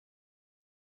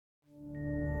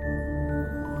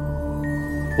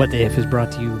What the If is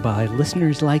brought to you by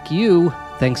listeners like you,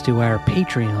 thanks to our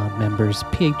Patreon members,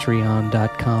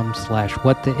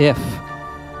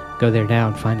 patreon.com/whattheif. Go there now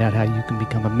and find out how you can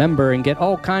become a member and get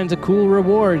all kinds of cool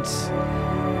rewards.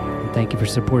 And thank you for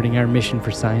supporting our mission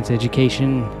for science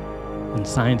education and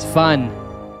science fun.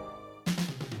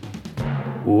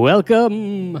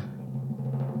 Welcome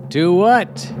to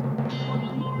What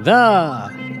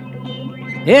the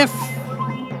If.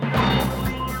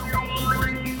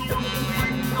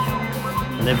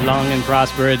 Live long and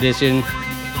prosper edition.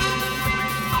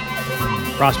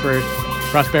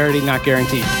 Prosperity not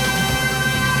guaranteed.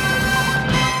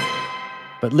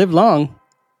 But live long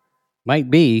might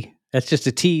be. That's just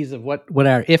a tease of what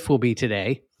our if will be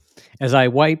today. As I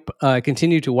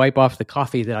continue to wipe off the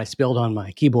coffee that I spilled on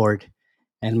my keyboard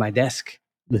and my desk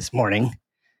this morning.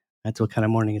 That's what kind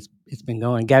of morning it's been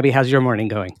going. Gabby, how's your morning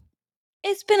going?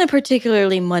 It's been a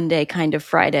particularly Monday kind of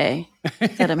Friday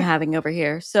that I'm having over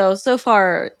here. So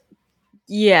far,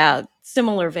 yeah,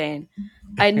 similar vein.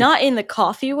 Not in the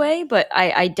coffee way, but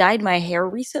I dyed my hair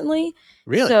recently.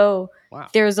 Really? So wow.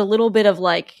 There's a little bit of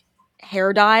like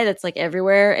hair dye that's like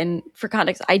everywhere. And for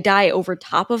context, I dye over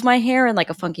top of my hair in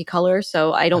like a funky color.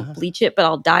 So I don't bleach it, but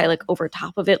I'll dye like over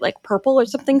top of it like purple or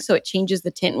something. So it changes the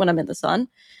tint when I'm in the sun.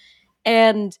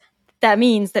 And that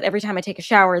means that every time I take a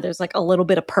shower, there's like a little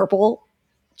bit of purple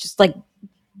just like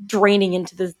draining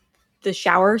into the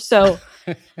shower. So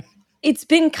it's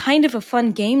been kind of a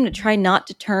fun game to try not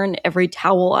to turn every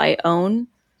towel I own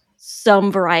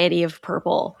some variety of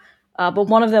purple. But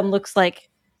one of them looks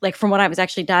like from when I was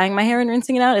actually dyeing my hair and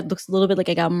rinsing it out, it looks a little bit like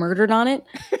I got murdered on it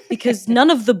because none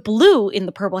of the blue in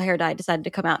the purple hair dye decided to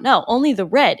come out. No, only the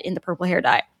red in the purple hair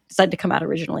dye decided to come out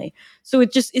originally. So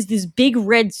it just is this big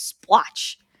red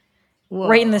splotch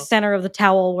right in the center of the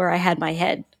towel where I had my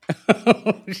head.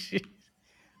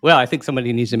 Well, I think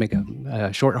somebody needs to make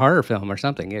a short horror film or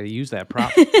something. Yeah, use that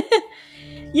prop.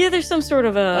 Yeah, there's some sort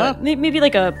of maybe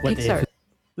like a Pixar.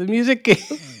 The music.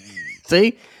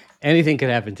 See, anything could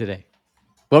happen today.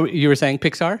 What you were saying,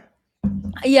 Pixar?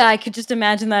 Yeah, I could just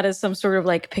imagine that as some sort of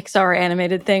like Pixar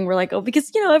animated thing. We're like,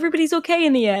 because everybody's okay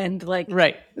in the end. Like,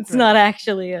 right? It's not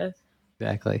actually a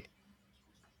exactly.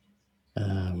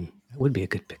 It would be a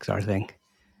good Pixar thing.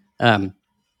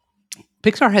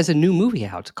 Pixar has a new movie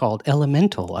out called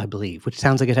Elemental, I believe, which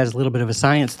sounds like it has a little bit of a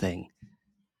science thing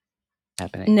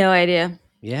happening. No idea.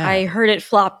 Yeah. I heard it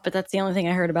flop, but that's the only thing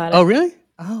I heard about it. Oh, really?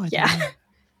 Oh, yeah.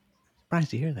 Surprised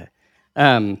to hear that.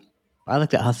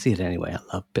 I'll see it anyway. I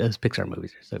love those Pixar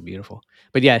movies. They're so beautiful.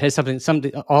 But yeah, it has something,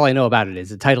 all I know about it is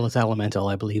the title is Elemental,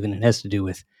 I believe, and it has to do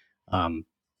with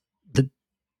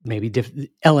the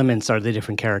elements are the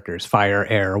different characters, fire,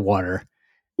 air, water,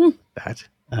 that.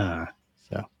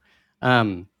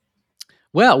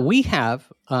 Well, we have,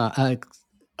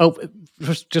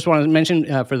 just wanted to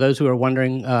mention for those who are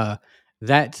wondering,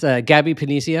 that's Gabby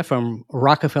Panacea from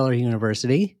Rockefeller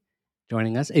University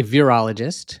joining us, a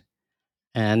virologist,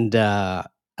 and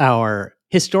our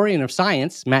historian of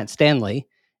science, Matt Stanley,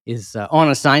 is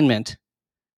on assignment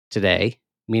today,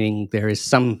 meaning there is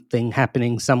something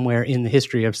happening somewhere in the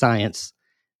history of science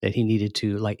that he needed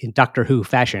to, like in Doctor Who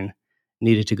fashion,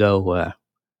 needed to go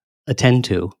attend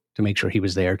to make sure he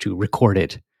was there to record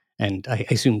it, and I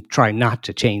assume try not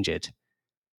to change it.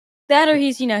 That or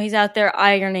he's out there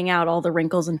ironing out all the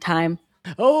wrinkles in time.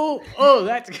 Oh,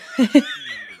 that's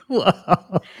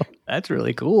wow, that's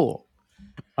really cool.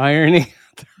 Ironing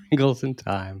out the wrinkles in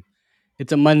time.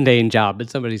 It's a mundane job,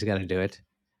 but somebody's got to do it.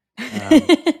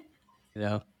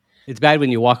 It's bad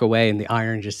when you walk away and the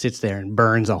iron just sits there and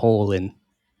burns a hole in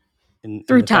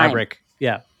the fabric.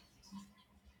 Yeah.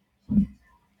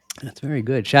 That's very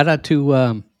good. Shout out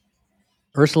to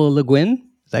Ursula Le Guin.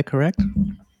 Is that correct?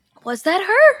 Was that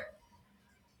her?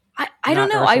 I don't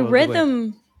know. I read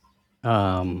them.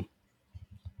 Oh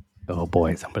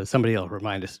boy, somebody else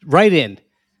remind us. Write in.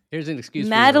 Here's an excuse.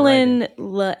 Madeleine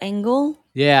L'Engle.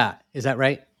 Yeah, is that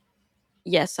right?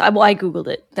 Yes. I Googled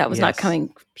it. That was not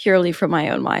coming purely from my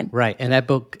own mind. Right, and that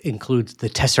book includes the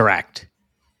Tesseract,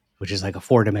 which is like a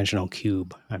 4-dimensional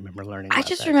cube. I remember learning. I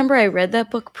just remember I read that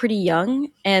book pretty young,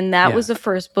 and that was the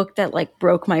first book that like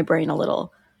broke my brain a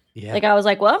little. Yeah. Like I was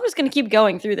like, well, I'm just going to keep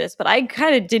going through this, but I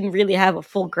kind of didn't really have a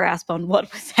full grasp on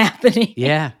what was happening.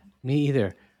 Yeah, me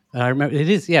either. I remember it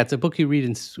is. Yeah, it's a book you read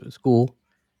in school.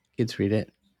 Kids read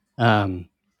it.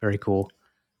 Very cool.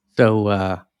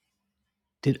 So,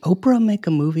 did Oprah make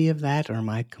a movie of that, or am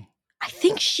I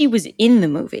think she was in the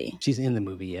movie. She's in the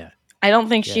movie, yeah. I don't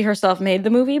think she herself made the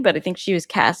movie, but I think she was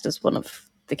cast as one of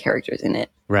the characters in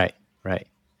it. Right.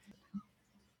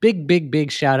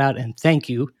 Big shout out and thank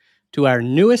you to our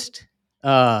newest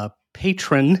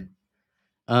patron,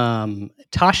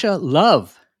 Tasha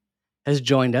Love has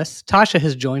joined us. Tasha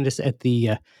has joined us at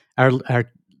the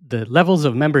levels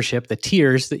of membership, the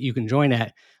tiers that you can join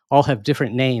at, all have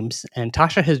different names. And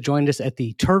Tasha has joined us at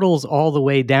the Turtles All the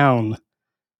Way Down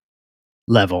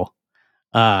level.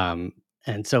 And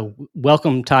so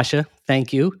welcome, Tasha.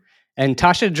 Thank you. And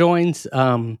Tasha joins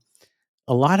a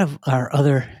lot of our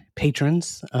other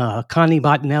patrons, Connie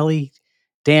Bottinelli,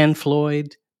 Dan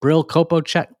Floyd, Bill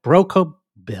Prokopchuk,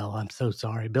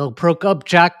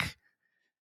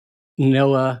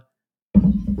 Noah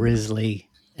Risley.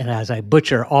 And as I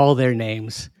butcher all their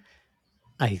names,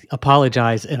 I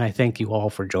apologize, and I thank you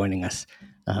all for joining us.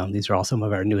 These are all some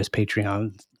of our newest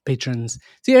patrons.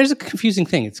 See, there's a confusing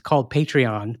thing. It's called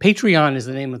Patreon. Patreon is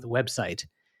the name of the website.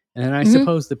 And then I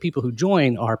suppose the people who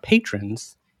join are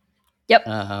patrons. Yep.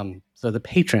 So the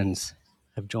patrons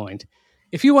have joined.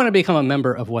 If you want to become a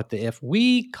member of What the If,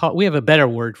 we have a better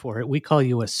word for it. We call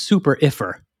you a super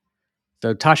iffer.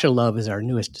 So Tasha Love is our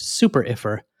newest super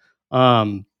iffer.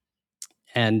 And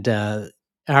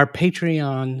our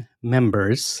Patreon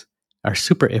members, our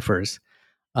super iffers,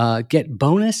 get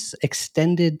bonus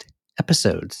extended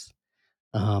episodes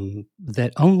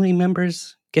that only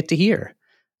members get to hear.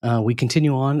 We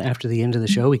continue on after the end of the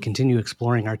show. We continue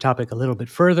exploring our topic a little bit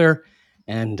further,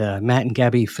 and Matt and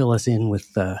Gabby fill us in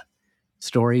with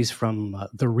stories from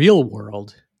the real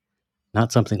world,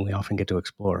 not something we often get to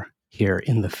explore here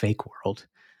in the fake world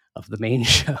of the main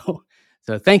show.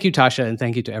 So thank you, Tasha, and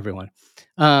thank you to everyone.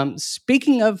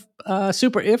 Speaking of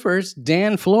super iffers,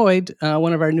 Dan Floyd,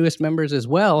 one of our newest members as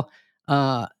well,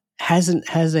 has an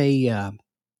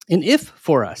if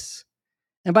for us.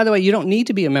 And by the way, you don't need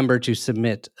to be a member to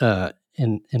submit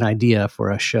an idea for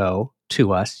a show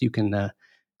to us. You can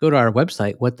go to our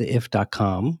website,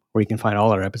 whattheif.com, where you can find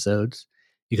all our episodes.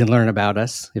 You can learn about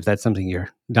us if that's something you're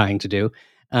dying to do.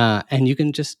 And you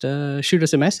can just shoot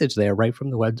us a message there right from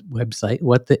the website,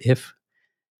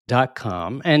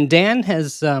 whattheif.com. And Dan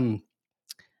has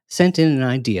sent in an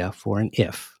idea for an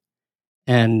if.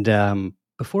 And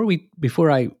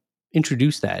before I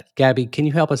introduce that, Gabby, can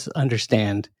you help us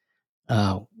understand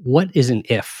what is an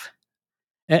if?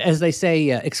 As they say,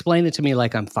 explain it to me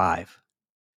like I'm 5.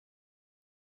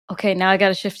 Okay, now I got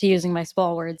to shift to using my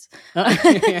small words.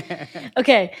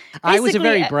 Okay. I was a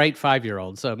very bright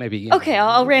 5-year-old, so maybe. Okay,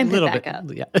 I'll ramp it back up.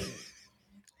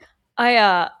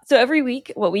 Yeah. So every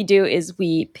week, what we do is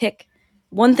we pick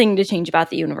one thing to change about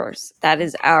the universe. That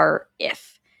is our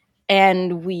if.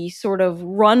 And we sort of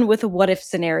run with a what if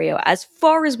scenario as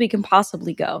far as we can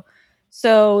possibly go.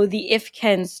 So the if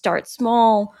can start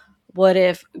small. What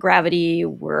if gravity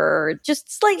were just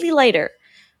slightly lighter?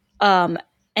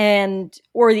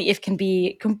 Or the if can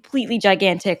be completely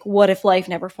gigantic. What if life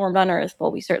never formed on Earth?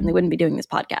 Well, we certainly wouldn't be doing this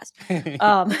podcast.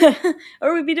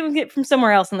 Or we'd be doing it from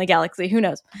somewhere else in the galaxy. Who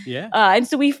knows? Yeah. And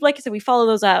so like I said, we follow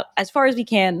those out as far as we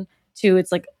can to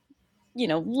its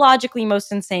logically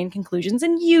most insane conclusions,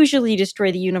 and usually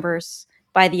destroy the universe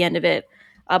by the end of it.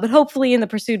 But hopefully in the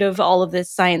pursuit of all of this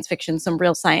science fiction, some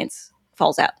real science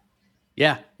falls out.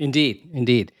 Yeah,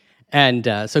 indeed. And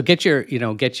so get your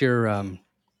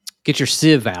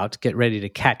sieve out, get ready to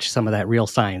catch some of that real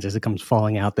science as it comes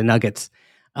falling out, the nuggets.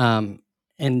 And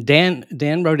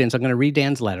Dan wrote in, so I'm going to read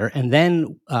Dan's letter, and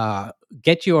then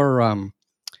get your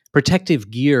protective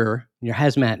gear, your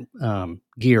hazmat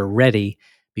gear ready,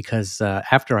 because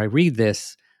after I read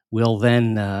this, we'll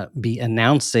then be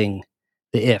announcing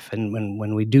the if. And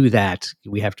when we do that,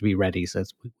 we have to be ready. So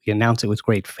we announce it with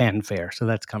great fanfare. So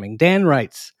that's coming. Dan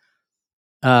writes,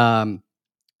 topic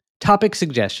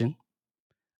suggestion.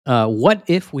 What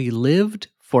if we lived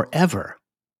forever?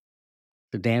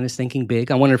 So Dan is thinking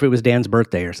big. I wonder if it was Dan's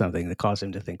birthday or something that caused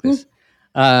him to think this.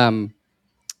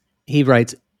 He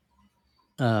writes,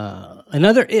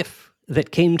 another if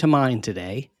that came to mind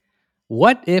today.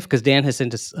 What if, because Dan has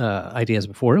sent us ideas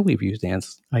before. We've used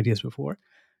Dan's ideas before.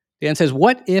 Dan says,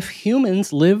 what if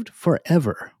humans lived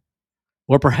forever?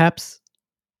 Or perhaps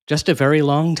just a very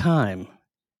long time,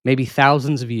 maybe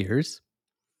thousands of years?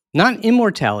 Not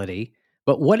immortality,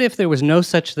 but what if there was no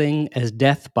such thing as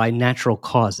death by natural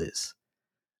causes?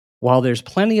 While there's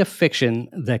plenty of fiction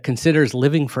that considers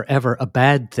living forever a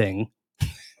bad thing,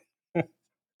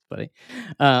 funny,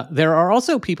 there are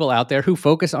also people out there who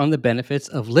focus on the benefits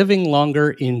of living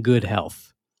longer in good health.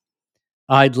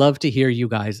 I'd love to hear you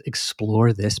guys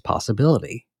explore this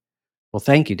possibility. Well,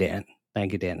 thank you, Dan.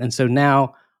 And so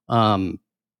now,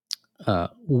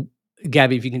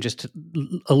 Gabby, if you can just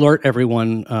alert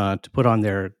everyone to put on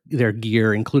their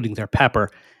gear, including their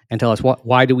pepper, and tell us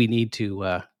why do we need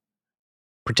to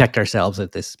protect ourselves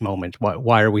at this moment?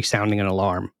 Why are we sounding an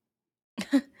alarm?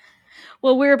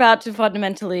 Well, we're about to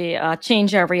fundamentally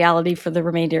change our reality for the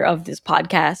remainder of this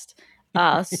podcast.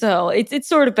 So it's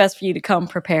sort of best for you to come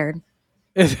prepared.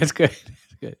 That's good.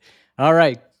 That's good. All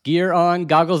right. Gear on,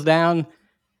 goggles down.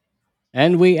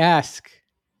 And we ask,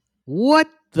 what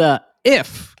the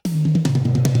if?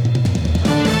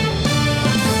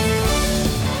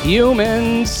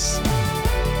 Humans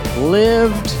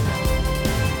lived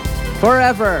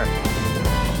forever.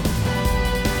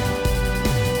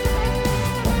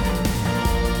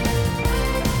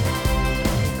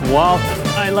 While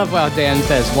I love how Dan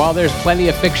says, while there's plenty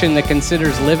of fiction that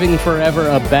considers living forever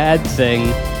a bad thing.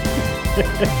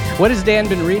 What has Dan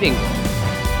been reading?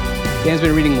 Dan's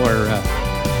been reading more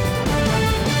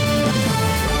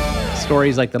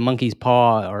stories like The Monkey's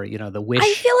Paw or, The Wish.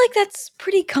 I feel like that's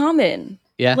pretty common.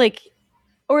 Yeah. Like,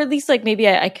 or at least like maybe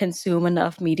I consume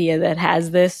enough media that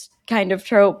has this kind of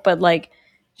trope, but like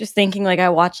just thinking like I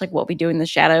watch like What We Do in the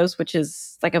Shadows, which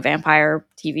is like a vampire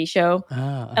TV show.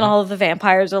 And all of the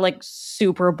vampires are like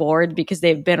super bored because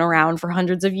they've been around for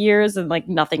hundreds of years and like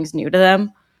nothing's new to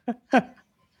them.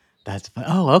 That's fun.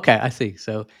 Oh, okay. I see.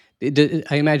 So I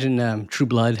imagine True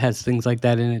Blood has things like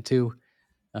that in it too.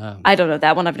 I don't know.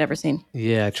 That one I've never seen.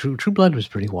 Yeah, True Blood was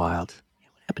pretty wild.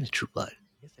 What happened to True Blood?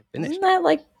 I guess I finished. Isn't that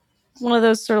like one of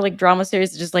those sort of like drama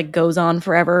series that just like goes on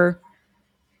forever?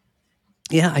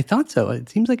 Yeah, I thought so. It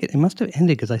seems like it must have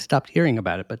ended because I stopped hearing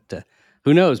about it. But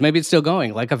who knows? Maybe it's still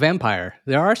going, like a vampire.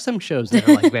 There are some shows that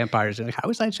are like vampires. Like, how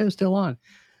is that show still on?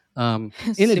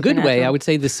 In a good way, I would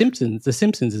say The Simpsons. The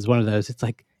Simpsons is one of those. It's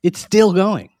like it's still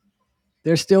going.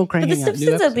 They're still cranking but The out new Simpsons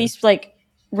episodes. at least like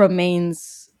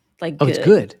remains like good. Oh, it's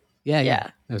good. Yeah.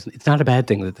 It's not a bad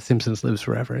thing that The Simpsons lives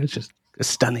forever. It's just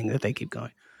stunning that they keep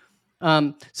going.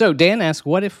 So Dan asked,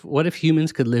 what if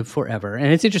humans could live forever? And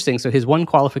it's interesting. So his one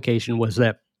qualification was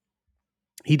that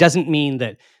he doesn't mean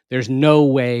that there's no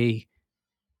way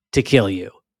to kill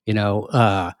you.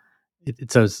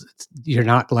 So you're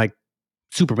not like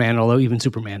Superman, although even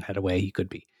Superman had a way he could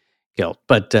be killed.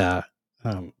 But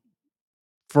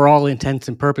for all intents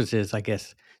and purposes, I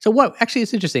guess. So what? Actually,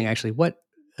 it's interesting. Actually, what?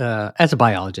 As a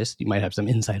biologist, you might have some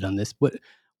insight on this.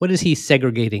 What is he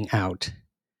segregating out?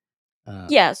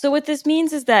 Yeah, so what this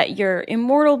means is that you're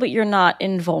immortal, but you're not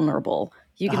invulnerable.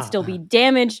 You can still be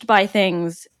damaged by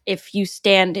things. If you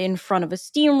stand in front of a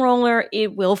steamroller,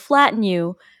 it will flatten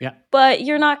you. Yeah. But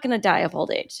you're not going to die of old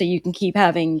age. So you can keep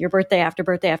having your birthday after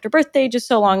birthday after birthday, just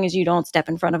so long as you don't step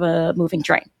in front of a moving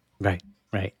train. Right.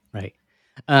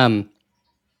 And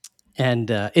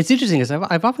it's interesting because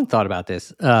I've often thought about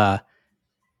this.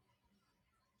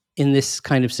 In this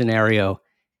kind of scenario,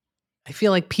 I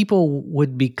feel like people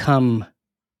would become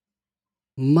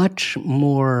much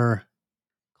more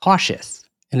cautious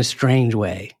in a strange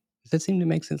way. Does that seem to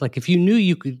make sense? Like if you knew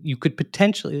you could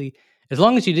potentially, as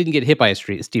long as you didn't get hit by a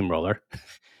steamroller,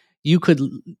 you could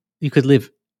live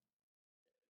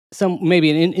maybe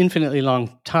an infinitely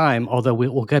long time. Although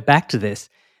we'll get back to this.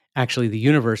 Actually, the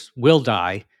universe will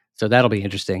die, so that'll be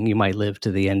interesting. You might live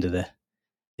to the end of the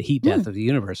heat death of the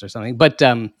universe or something. But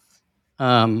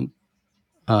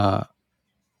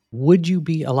would you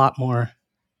be a lot more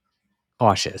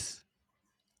cautious?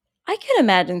 I can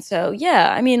imagine so.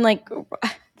 Yeah. I mean, like,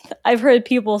 I've heard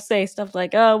people say stuff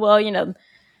like, oh, well,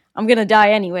 I'm going to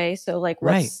die anyway. So, like,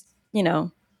 what's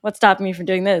stopping me from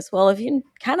doing this? Well, if you're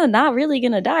kind of not really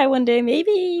going to die one day,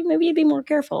 maybe you'd be more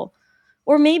careful.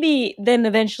 Or maybe then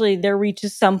eventually there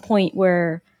reaches some point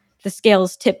where the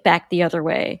scales tip back the other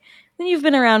way. When you've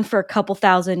been around for a couple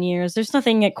thousand years, there's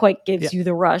nothing that quite gives you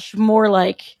the rush. More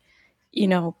like,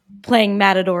 playing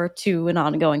Matador to an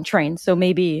ongoing train. So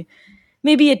maybe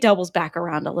it doubles back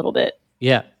around a little bit.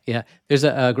 Yeah. There's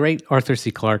a great Arthur C.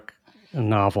 Clarke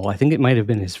novel. I think it might have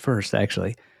been his first,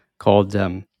 actually, called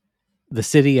The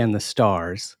City and the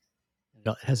Stars.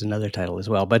 It has another title as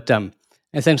well. But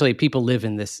essentially, people live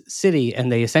in this city,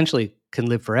 and they essentially can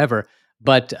live forever.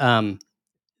 But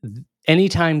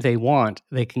anytime they want,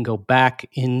 they can go back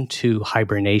into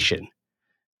hibernation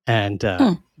and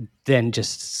then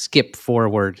just skip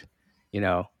forward,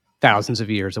 thousands of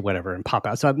years or whatever, and pop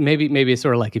out. So maybe it's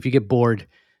sort of like if you get bored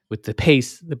with the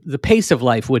pace, the pace of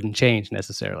life wouldn't change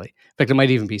necessarily. In fact, it might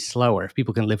even be slower. If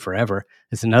people can live forever,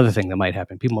 it's another thing that might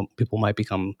happen. People might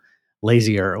become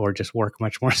lazier or just work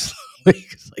much more slowly.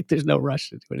 It's like there's no rush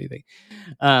to do anything.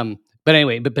 But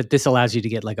anyway, but this allows you to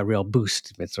get like a real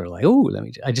boost. It's sort of like,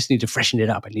 I just need to freshen it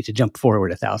up. I need to jump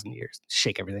forward 1,000 years,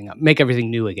 shake everything up, make everything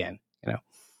new again.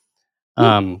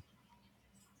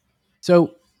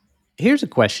 So here's a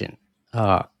question.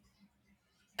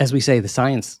 As we say, the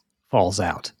science falls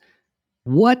out.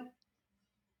 What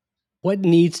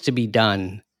needs to be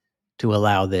done to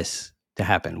allow this to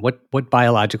happen? What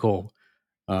biological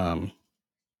um,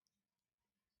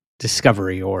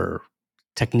 discovery or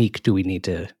technique do we need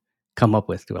to come up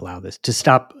with to allow this to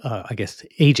stop, I guess,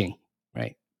 aging,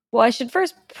 right? Well, I should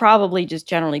first probably just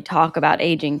generally talk about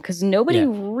aging because nobody Yeah.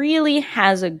 really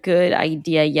has a good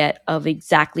idea yet of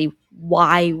exactly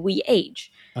why we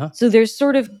age. Uh-huh. So there's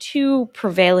sort of two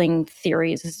prevailing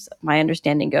theories, as my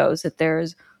understanding goes, that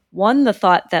there's one, the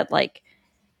thought that like,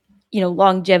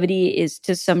 longevity is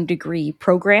to some degree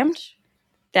programmed,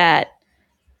 that,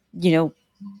 you know,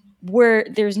 where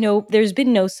there's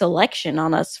been no selection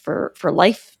on us for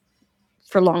life,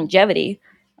 for longevity.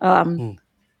 Um, Mm.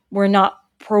 we're not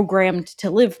programmed to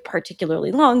live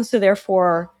particularly long. So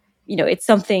therefore, it's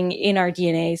something in our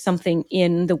DNA, something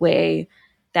in the way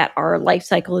that our life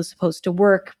cycle is supposed to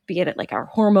work, be it like our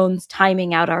hormones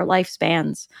timing out our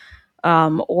lifespans,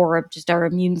 or just our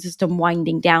immune system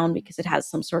winding down because it has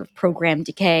some sort of programmed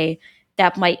decay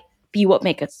that might be what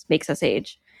makes us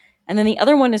age. And then the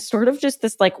other one is sort of just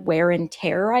this like wear and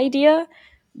tear idea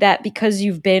that because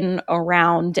you've been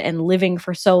around and living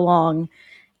for so long,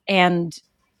 and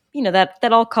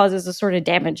that all causes a sort of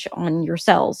damage on your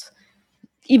cells.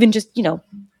 Even just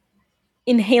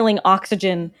inhaling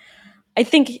oxygen, I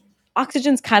think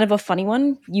oxygen's kind of a funny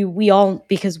one. We all,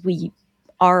 because we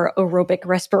are aerobic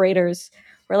respirators,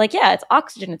 we're like, yeah, it's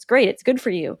oxygen, it's great, it's good for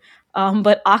you.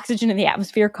 But oxygen in the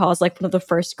atmosphere caused like one of the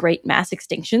first great mass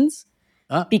extinctions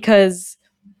because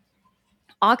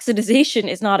oxidization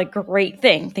is not a great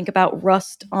thing. Think about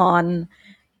rust on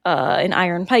an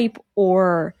iron pipe,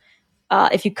 or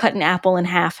if you cut an apple in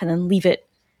half and then leave it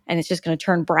and it's just going to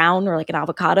turn brown, or like an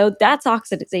avocado, that's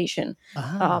oxidization.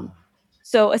 Ah.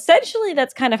 So essentially,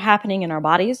 that's kind of happening in our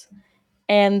bodies.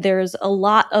 And there's a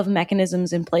lot of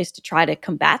mechanisms in place to try to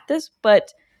combat this.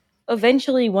 But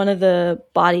eventually, one of the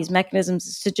body's mechanisms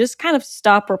is to just kind of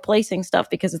stop replacing stuff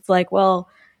because it's like, well,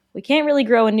 we can't really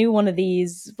grow a new one of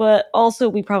these, but also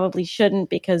we probably shouldn't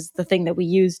because the thing that we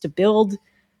use to build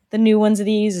the new ones of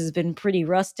these has been pretty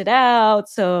rusted out.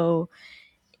 So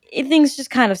things just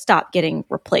kind of stop getting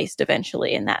replaced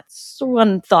eventually. And that's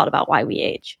one thought about why we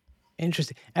age.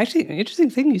 Interesting. Actually, an interesting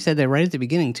thing you said there right at the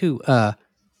beginning too.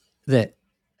 That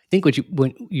I think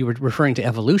when you were referring to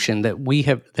evolution, that we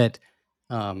have that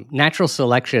natural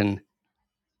selection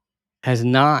has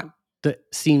not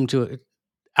seemed to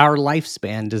our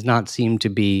lifespan does not seem to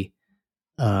be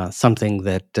something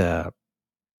that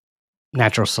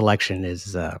natural selection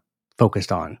is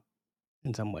focused on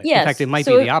in some way. In fact, it Yes. might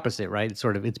be the opposite, right?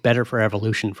 It's better for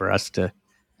evolution for us to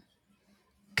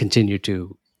continue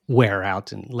to wear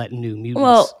out and let new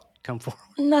mutants come forward.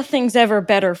 Nothing's ever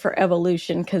better for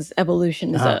evolution because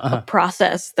evolution is a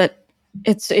process that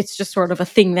it's just sort of a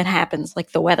thing that happens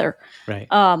like the weather. Right.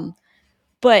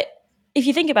 But if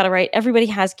you think about it, right, everybody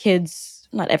has kids,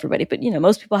 not everybody, but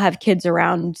most people have kids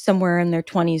around somewhere in their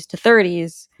 20s to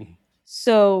 30s. Mm-hmm.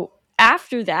 So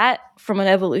after that, from an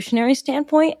evolutionary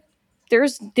standpoint,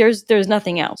 there's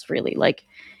nothing else really. Like,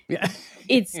 yeah.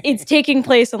 it's taking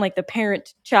place on like the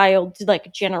parent child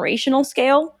like generational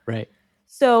scale. Right.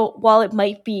 So while it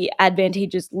might be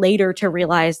advantageous later to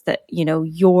realize that,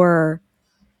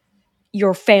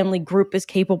 your family group is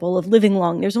capable of living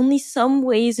long, there's only some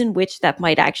ways in which that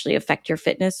might actually affect your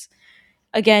fitness.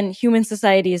 Again, human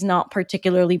society is not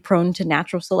particularly prone to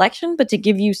natural selection, but to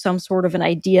give you some sort of an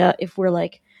idea, if we're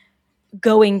like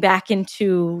going back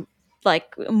into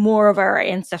like more of our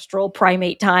ancestral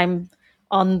primate time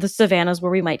on the savannas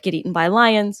where we might get eaten by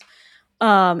lions,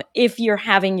 if you're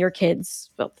having your kids,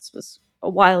 well, this was a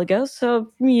while ago,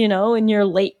 so in your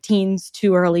late teens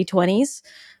to early 20s,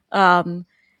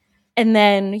 and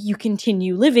then you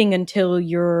continue living until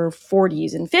your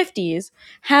 40s and 50s,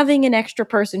 having an extra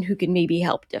person who can maybe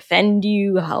help defend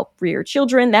you, help rear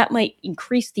children, that might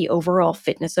increase the overall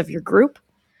fitness of your group.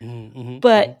 Mm-hmm,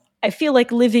 but mm-hmm. I feel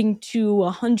like living to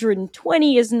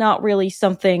 120 is not really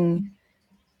something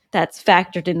that's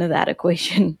factored into that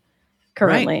equation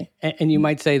currently. Right. And you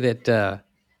might say that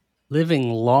living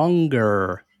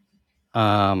longer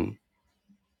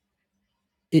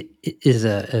it is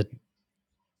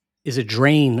a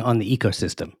drain on the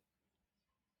ecosystem.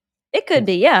 It could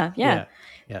be, yeah.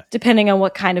 Depending on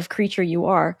what kind of creature you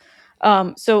are.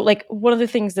 So, like, one of the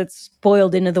things that's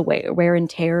boiled into the wear and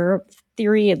tear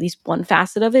theory, at least one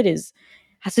facet of it,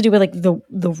 has to do with like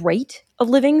the rate of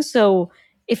living. So,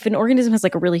 if an organism has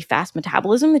like a really fast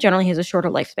metabolism, it generally has a shorter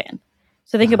lifespan.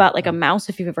 So think about like a mouse.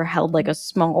 If you've ever held like a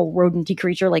small rodenty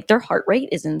creature, like their heart rate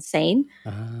is insane,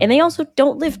 and they also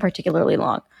don't live particularly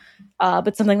long.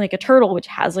 But something like a turtle, which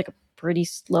has like a pretty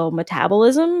slow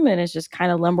metabolism and is just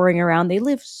kind of lumbering around, they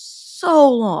live so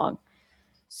long.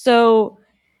 So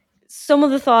some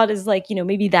of the thought is like,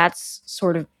 maybe that's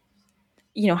sort of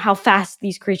how fast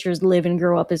these creatures live and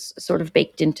grow up is sort of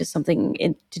baked into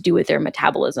something to do with their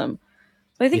metabolism.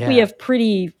 So I think we have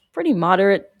pretty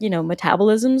moderate,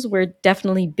 metabolisms. We're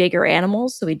definitely bigger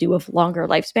animals, so we do have longer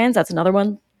lifespans. That's another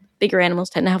one. Bigger animals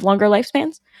tend to have longer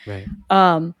lifespans. Right.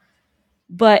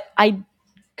 But I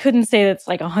couldn't say that's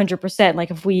like 100%.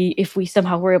 Like if we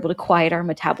somehow were able to quiet our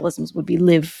metabolisms, would we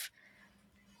live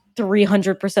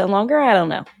 300% longer? I don't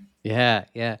know. Yeah,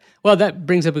 yeah. Well, that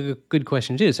brings up a good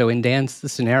question too. So in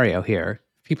Dan's scenario here,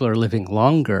 people are living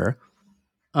longer.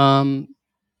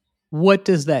 What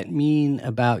does that mean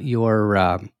about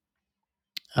your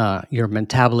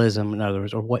metabolism? In other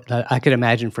words, or what I could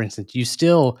imagine, for instance, you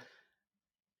still,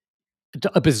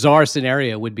 a bizarre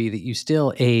scenario would be that you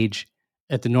still age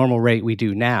at the normal rate we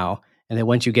do now, and then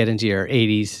once you get into your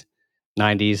 80s,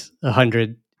 90s,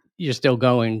 100, you're still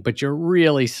going, but you're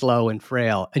really slow and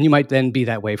frail, and you might then be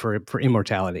that way for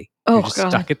immortality. Oh, you're just God.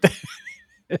 stuck at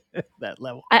that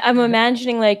level. I'm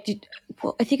imagining I think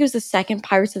it was the second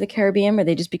Pirates of the Caribbean where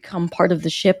they just become part of the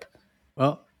ship.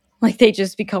 Well, like they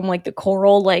just become like the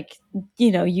coral. Like,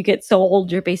 you get so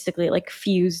old, you're basically like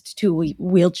fused to a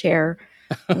wheelchair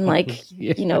and like,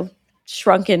 yeah.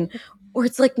 Shrunken. Or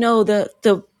it's like, no,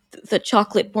 the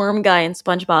chocolate worm guy in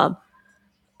SpongeBob.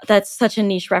 That's such a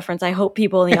niche reference. I hope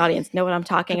people in the audience know what I'm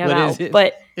talking What about. is it?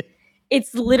 But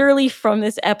it's literally from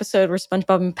this episode where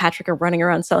SpongeBob and Patrick are running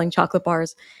around selling chocolate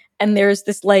bars. And there's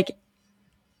this like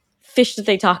fish that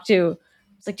they talk to.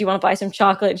 It's like, do you want to buy some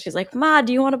chocolate? And she's like, Ma,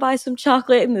 do you want to buy some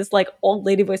chocolate? And this like old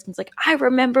lady voice comes like, I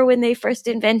remember when they first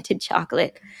invented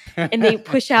chocolate. And they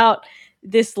push out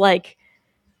this like,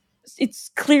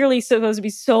 it's clearly supposed to be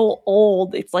so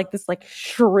old. It's like this like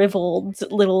shriveled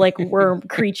little like worm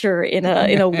creature in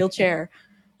a wheelchair.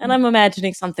 And I'm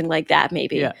imagining something like that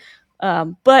maybe. Yeah.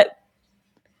 But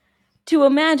to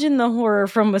imagine the horror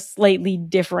from a slightly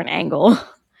different angle.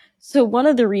 So one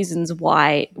of the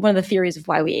theories of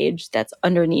why we age that's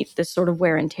underneath this sort of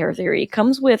wear and tear theory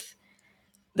comes with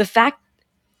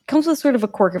sort of a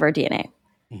quirk of our DNA.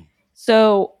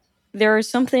 So there is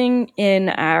something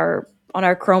on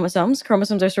our chromosomes.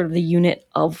 Chromosomes are sort of the unit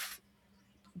of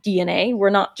DNA. We're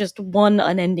not just one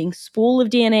unending spool of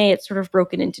DNA. It's sort of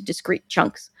broken into discrete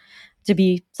chunks to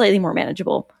be slightly more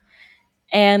manageable.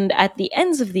 And at the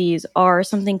ends of these are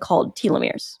something called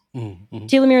telomeres. Mm-hmm.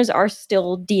 Telomeres are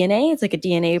still DNA. It's like a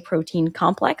DNA protein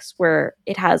complex where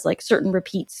it has like certain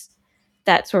repeats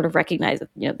that sort of recognize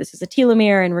that, this is a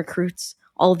telomere and recruits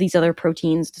all of these other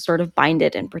proteins to sort of bind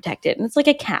it and protect it. And it's like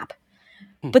a cap.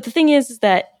 But the thing is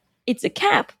that it's a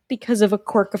cap because of a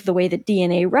quirk of the way that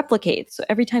DNA replicates. So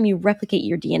every time you replicate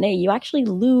your DNA, you actually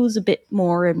lose a bit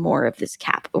more and more of this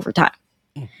cap over time.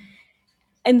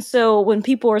 And so when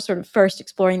people were sort of first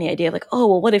exploring the idea of like, oh,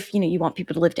 well, what if, you want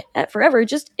people to live forever,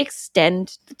 just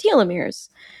extend the telomeres.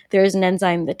 There's an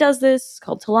enzyme that does this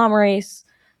called telomerase.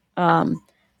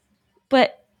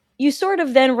 But you sort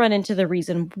of then run into the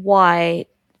reason why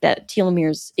that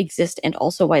telomeres exist and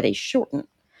also why they shorten.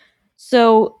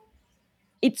 So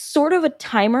it's sort of a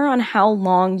timer on how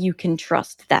long you can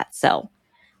trust that cell.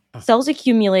 Cells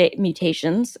accumulate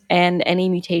mutations, and any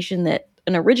mutation that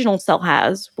an original cell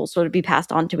has will sort of be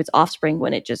passed on to its offspring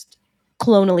when it just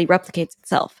clonally replicates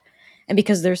itself. And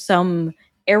because there's some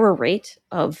error rate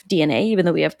of DNA, even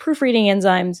though we have proofreading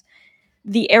enzymes,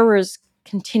 the errors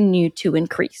continue to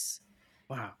increase.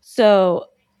 Wow. So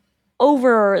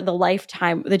over the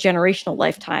generational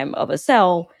lifetime of a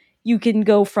cell, you can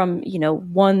go from,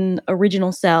 one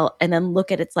original cell and then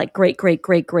look at its like great, great,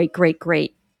 great, great, great,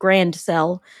 great grand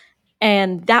cell.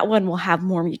 And that one will have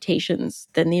more mutations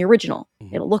than the original.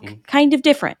 It'll look kind of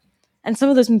different. And some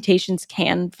of those mutations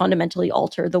can fundamentally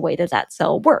alter the way that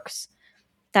cell works.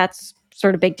 That's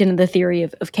sort of baked into the theory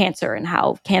of cancer and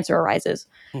how cancer arises.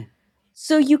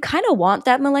 So you kind of want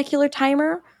that molecular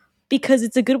timer because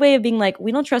it's a good way of being like,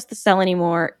 we don't trust the cell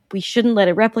anymore. We shouldn't let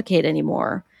it replicate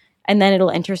anymore. And then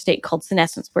it'll enter a state called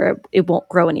senescence where it won't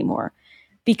grow anymore.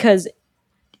 Because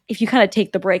if you kind of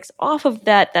take the brakes off of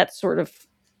that, that's sort of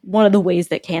one of the ways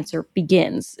that cancer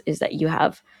begins, is that you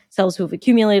have cells who have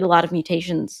accumulated a lot of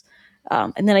mutations.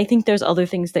 And then I think there's other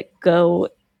things that go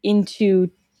into...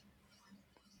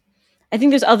 I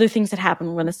think there's other things that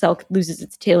happen when a cell loses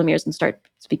its telomeres and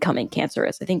starts becoming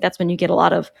cancerous. I think that's when you get a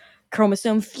lot of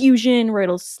chromosome fusion, where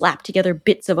it'll slap together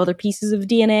bits of other pieces of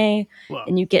DNA. Wow.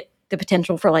 And you get the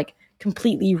potential for like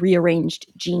completely rearranged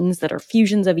genes that are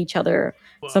fusions of each other,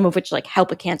 wow. Some of which like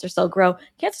help a cancer cell grow.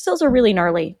 Cancer cells are really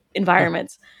gnarly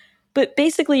environments. But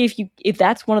basically, if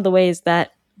that's one of the ways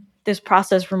that this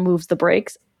process removes the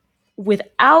brakes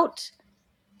without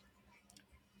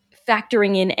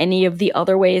factoring in any of the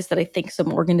other ways that I think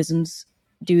some organisms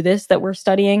do this that we're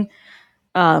studying,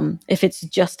 If it's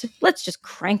just, let's just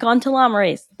crank on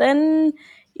telomerase, then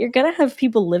you're going to have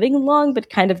people living long, but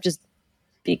kind of just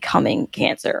becoming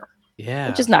cancer. Yeah.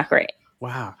 Which is not great.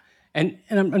 Wow. And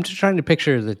I'm just trying to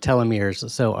picture the telomeres.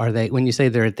 So are they, when you say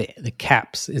they're at the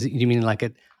caps, you mean like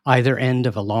at either end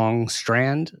of a long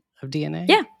strand of DNA?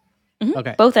 Yeah. Mm-hmm.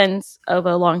 Okay. Both ends of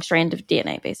a long strand of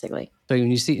DNA, basically. So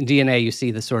when you see in DNA, you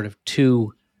see the sort of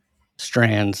two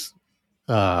strands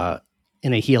in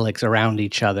a helix around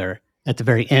each other at the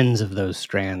very ends of those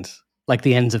strands, like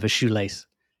the ends of a shoelace.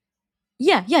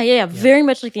 Yeah. Very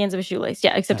much like the ends of a shoelace.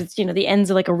 Yeah, except it's, the ends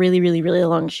of like a really, really, really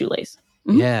long shoelace.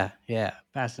 Mm-hmm. Yeah.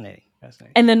 Fascinating.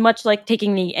 And then much like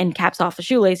taking the end caps off a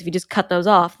shoelace, if you just cut those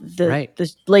off, the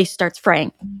lace starts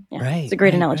fraying. Yeah, right. It's a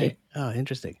great analogy. Right. Oh,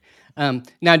 interesting.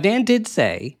 Now, Dan did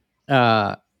say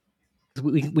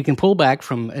we can pull back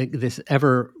from this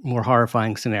ever more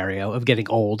horrifying scenario of getting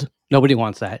old. Nobody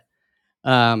wants that.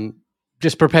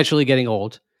 Just perpetually getting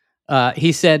old.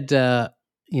 He said, there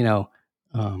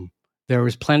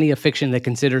was plenty of fiction that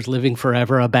considers living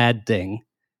forever a bad thing.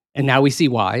 And now we see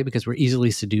why, because we're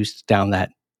easily seduced down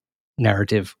that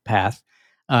narrative path.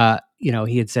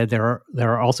 He had said there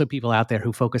are also people out there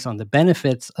who focus on the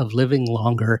benefits of living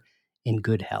longer in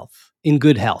good health. In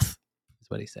good health is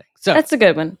what he's saying. So that's a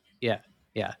good one. Yeah.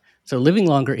 So living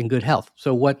longer in good health.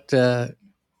 So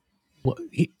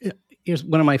here's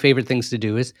one of my favorite things to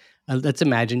do is let's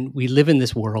imagine we live in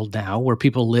this world now where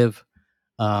people live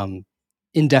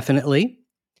indefinitely,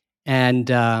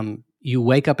 and you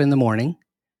wake up in the morning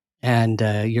and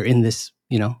you're in this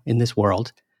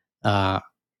world.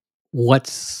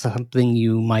 What's something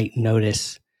you might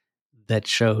notice that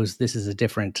shows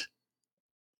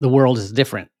the world is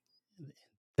different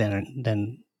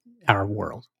than our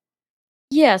world?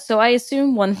 Yeah, so I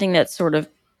assume one thing that's sort of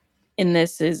in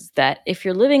this is that if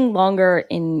you're living longer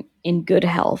in good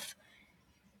health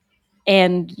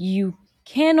and you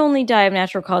can only die of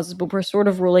natural causes, but we're sort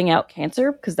of ruling out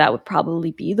cancer because that would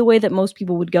probably be the way that most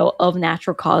people would go of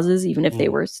natural causes, even if they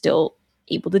were still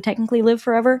able to technically live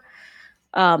forever,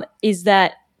 is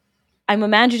that I'm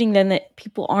imagining then that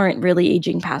people aren't really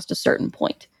aging past a certain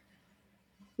point.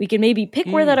 We can maybe pick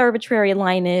where that arbitrary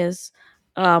line is,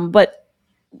 but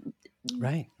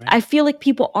right. I feel like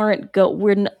people aren't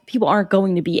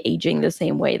going to be aging the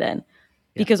same way then,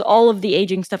 because all of the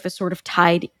aging stuff is sort of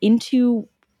tied into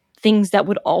things that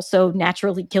would also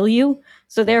naturally kill you.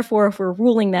 So therefore, if we're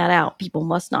ruling that out, people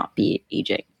must not be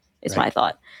aging, is my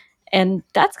thought. And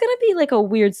that's going to be like a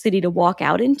weird city to walk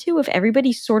out into if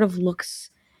everybody sort of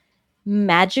looks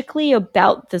magically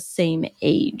about the same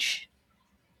age.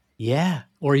 Yeah,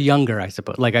 or younger, I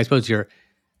suppose. Like, I suppose you're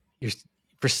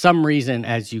for some reason,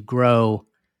 as you grow,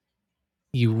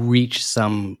 you reach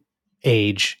some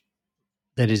age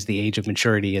that is the age of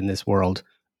maturity in this world,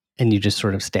 and you just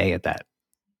sort of stay at that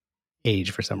age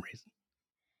for some reason.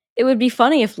 It would be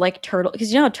funny if, like,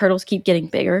 because how turtles keep getting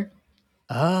bigger.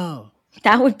 Oh.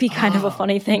 That would be kind of a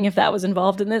funny thing if that was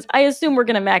involved in this. I assume we're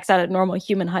going to max out at normal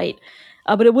human height.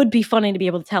 But it would be funny to be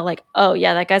able to tell, like, oh,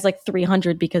 yeah, that guy's like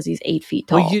 300 because he's 8 feet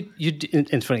tall. Well,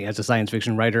 it's funny, as a science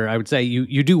fiction writer, I would say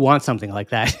you do want something like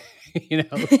that,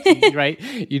 right?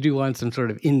 You do want some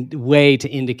sort of way to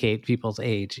indicate people's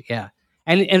age, yeah.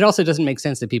 And it also doesn't make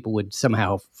sense that people would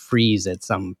somehow freeze at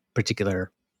some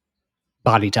particular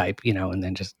body type, and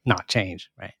then just not change,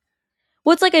 right?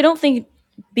 Well, it's like, I don't think,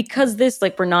 because this,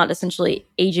 like, we're not essentially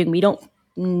aging, we don't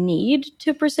need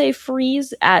to, per se,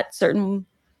 freeze at certain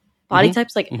body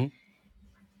types. Like,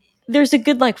 there's a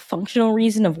good, like, functional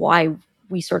reason of why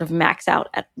we sort of max out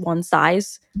at one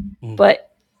size.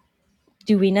 But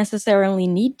do we necessarily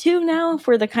need to now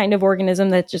for the kind of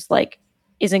organism that just, like,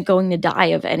 isn't going to die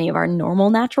of any of our normal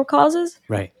natural causes?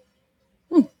 Right.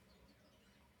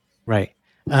 Right.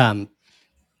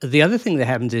 The other thing that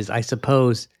happens is, I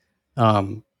suppose,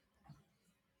 can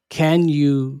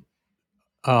you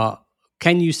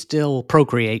still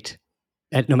procreate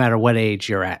at no matter what age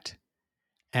you're at?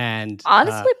 And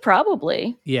honestly,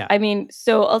 probably. Yeah. I mean,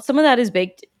 so some of that is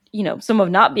baked, some of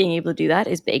not being able to do that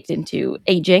is baked into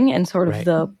aging and sort of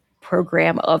the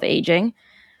program of aging.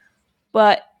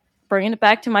 But bringing it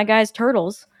back to my guys'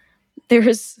 turtles,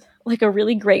 there's like a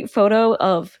really great photo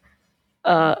of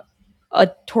a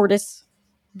tortoise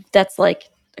that's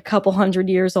like a couple hundred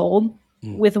years old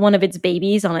with one of its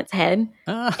babies on its head.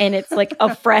 And it's like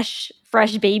a fresh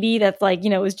baby that's like,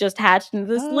 is just hatched, and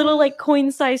this little like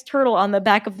coin-sized turtle on the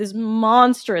back of this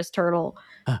monstrous turtle.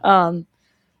 So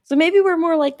maybe we're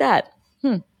more like that.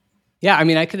 Yeah, I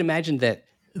mean, I could imagine that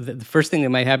the first thing that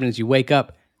might happen is you wake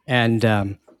up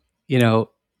and,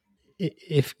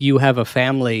 if you have a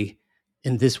family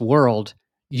in this world,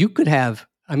 you could have,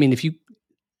 I mean,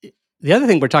 the other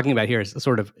thing we're talking about here is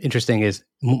sort of interesting is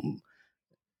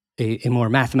a more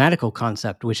mathematical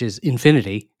concept, which is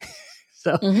infinity.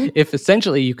 So if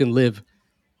essentially you can live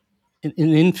an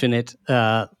infinite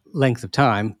length of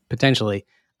time, potentially,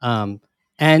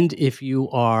 and if you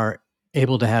are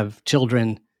able to have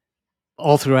children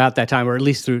all throughout that time, or at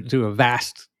least through a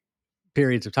vast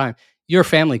periods of time, your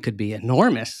family could be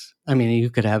enormous. I mean, you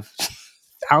could have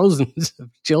thousands of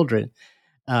children.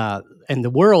 And the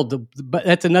world, but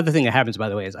that's another thing that happens, by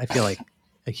the way, is I feel like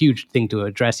a huge thing to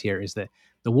address here is that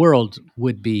the world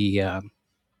would be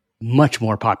much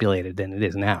more populated than it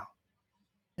is now.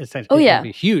 Essentially, it would be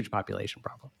a huge population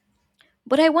problem.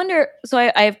 But I wonder, so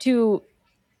I have two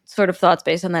sort of thoughts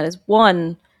based on that. Is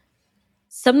one,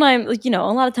 sometimes, like, a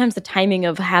lot of times the timing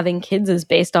of having kids is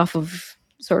based off of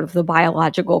sort of the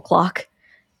biological clock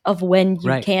of when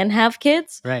you can have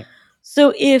kids. Right.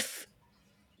 So if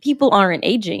people aren't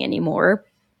aging anymore,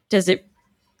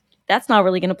 that's not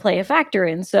really going to play a factor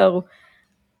in. So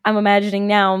I'm imagining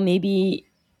now maybe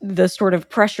the sort of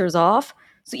pressure's off.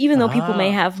 So even though people may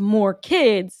have more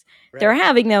kids, they're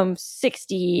having them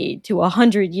 60 to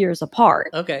 100 years apart.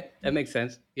 Okay, that makes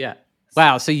sense. Yeah.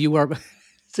 Wow. So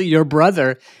your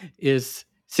brother is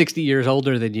 60 years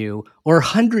older than you, or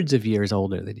hundreds of years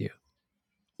older than you.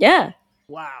 Yeah.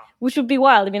 Wow. Which would be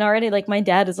wild. I mean, already, like, my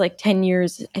dad is like 10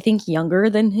 years, I think, younger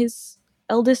than his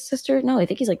eldest sister. No, I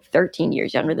think he's like 13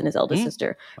 years younger than his eldest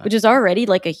sister, which is already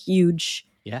like a huge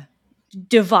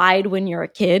divide when you're a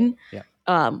kid. Yeah.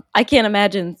 I can't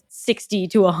imagine 60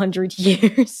 to 100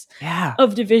 years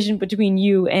of division between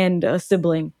you and a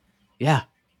sibling. Yeah,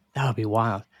 that would be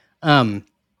wild.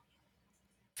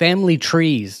 Family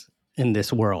trees in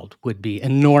this world would be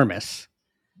enormous.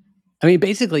 I mean,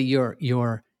 basically,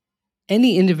 your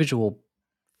any individual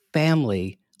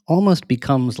family almost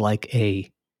becomes like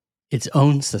its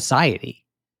own society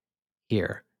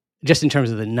here, just in terms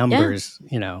of the numbers,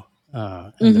 and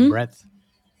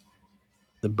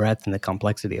the breadth and the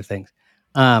complexity of things.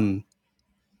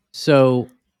 So,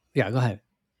 yeah, go ahead.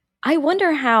 I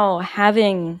wonder how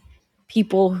having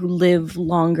people who live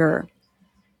longer,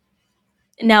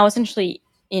 now essentially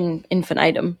in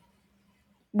infinitum,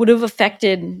 would have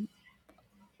affected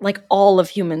like all of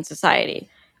human society.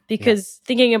 Because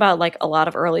thinking about, like, a lot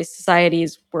of early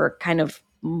societies were kind of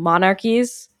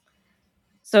monarchies.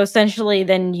 So essentially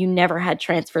then you never had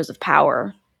transfers of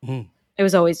power. It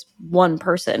was always one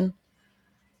person.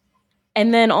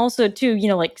 And then also too,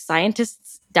 like,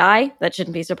 scientists die. That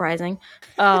shouldn't be surprising.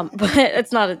 But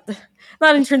it's not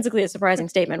intrinsically a surprising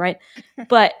statement, right?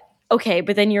 But okay,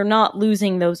 but then you're not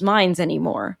losing those minds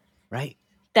anymore. Right.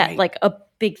 That, like, a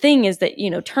big thing is that,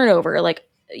 turnover, like,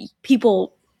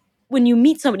 people, when you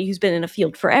meet somebody who's been in a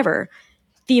field forever,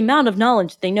 the amount of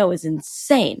knowledge they know is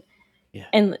insane. Yeah.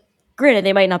 And granted,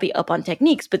 they might not be up on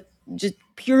techniques, but just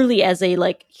purely as a,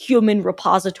 like, human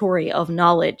repository of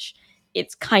knowledge,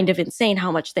 it's kind of insane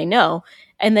how much they know.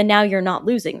 And then now you're not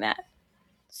losing that.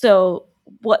 So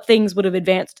what things would have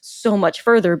advanced so much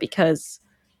further because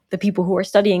the people who are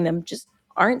studying them just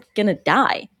aren't going to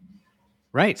die.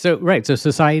 Right. So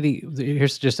society,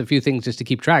 here's just a few things just to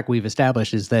keep track. We've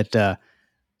established is that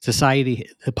society,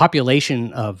 the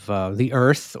population of the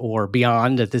Earth or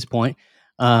beyond at this point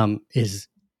is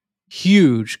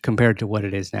huge compared to what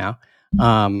it is now.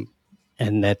 And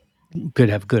that could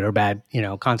have good or bad,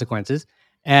 consequences.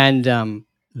 And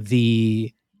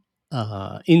the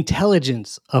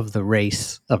intelligence of the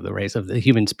race of the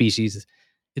human species,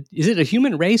 is it a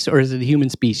human race or is it a human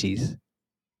species?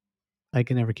 I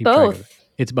can never keep track of it.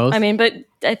 It's both? I mean, but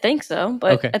I think so.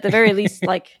 But at the very least,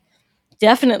 like,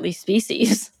 definitely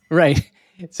species. Right.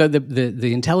 So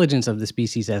the intelligence of the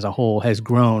species as a whole has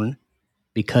grown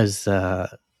because the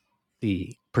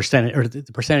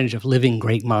percentage of living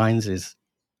great minds is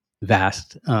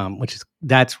vast,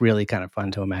 that's really kind of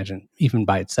fun to imagine even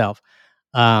by itself.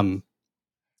 And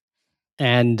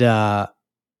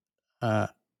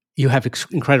you have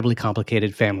incredibly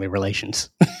complicated family relations.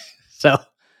 So,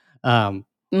 and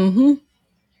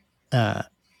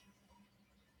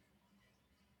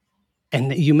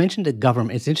you mentioned a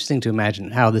government. It's interesting to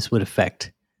imagine how this would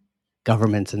affect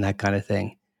governments and that kind of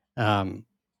thing.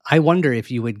 I wonder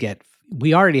if you would get.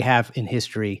 We already have in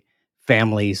history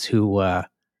families who are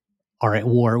at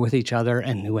war with each other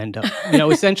and who end up,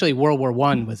 essentially World War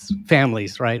I was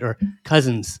families, right, or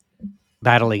cousins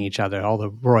battling each other. All the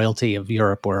royalty of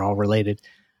Europe were all related.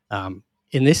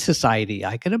 In this society,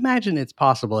 I could imagine it's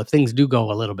possible if things do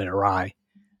go a little bit awry.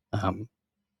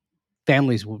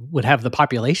 Families would have the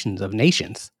populations of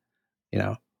nations,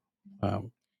 Yeah.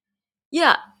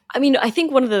 I mean, I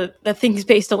think one of the things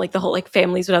based on, like, the whole, like,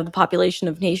 families would have the population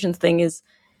of nations thing is,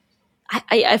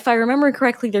 if I remember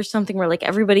correctly, there's something where like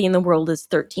everybody in the world is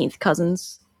 13th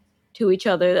cousins to each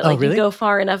other. That Oh, like really? you go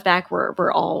far enough back,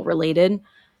 we're all related,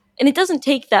 and it doesn't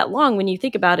take that long when you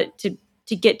think about it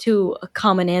to get to a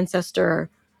common ancestor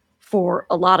for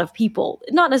a lot of people.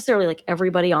 Not necessarily like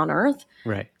everybody on Earth,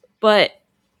 Right. but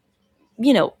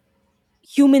you know,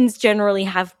 humans generally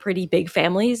have pretty big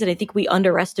families, and I think we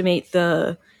underestimate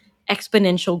the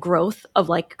exponential growth of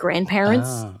like grandparents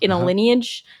Oh, in a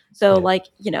lineage. So Yeah. like,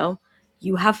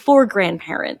 you have 4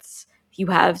 grandparents, you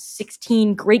have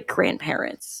 16 great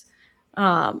grandparents.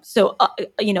 So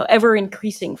ever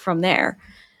increasing from there.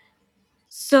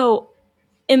 So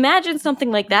imagine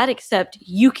something like that, except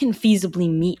you can feasibly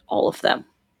meet all of them.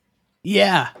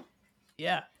 Yeah.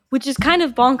 Yeah. Which is kind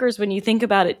of bonkers when you think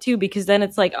about it too, because then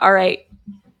it's like, all right,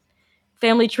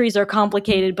 family trees are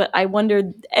complicated, but I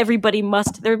wonder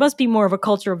there must be more of a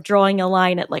culture of drawing a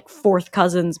line at like 4th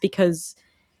cousins, because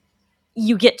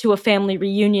you get to a family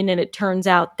reunion and it turns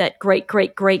out that great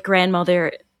great great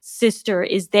grandmother sister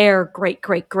is their great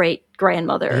great great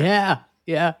grandmother. Yeah.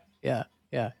 Yeah. Yeah.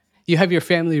 Yeah. You have your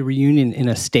family reunion in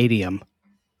a stadium.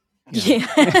 Yeah.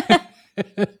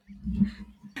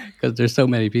 Because there's so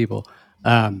many people.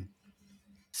 What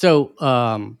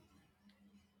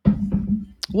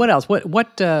else?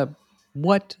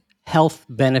 What health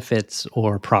benefits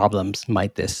or problems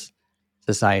might this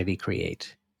society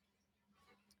create?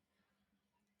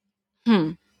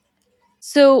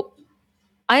 So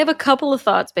I have a couple of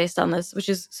thoughts based on this, which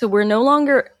is, so we're no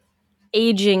longer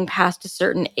aging past a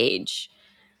certain age.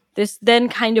 This then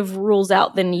kind of rules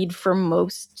out the need for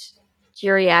most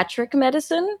geriatric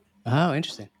medicine. Oh,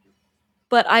 interesting.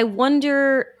 But I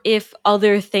wonder if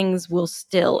other things will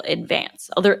still advance.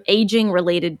 Other aging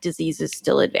related diseases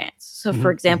still advance. So,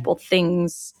 for example,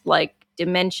 things like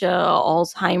dementia,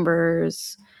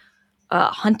 Alzheimer's,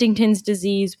 Huntington's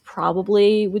disease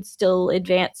probably would still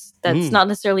advance. That's not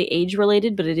necessarily age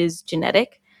related, but it is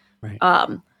genetic. Right.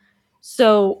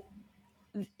 So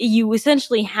you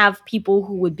essentially have people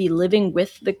who would be living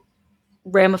with the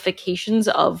ramifications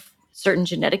of certain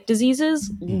genetic diseases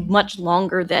much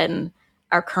longer than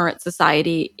our current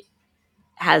society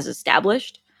has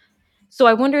established. So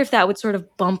I wonder if that would sort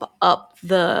of bump up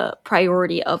the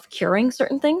priority of curing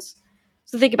certain things.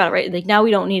 So think about it, right? Like now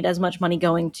we don't need as much money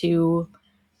going to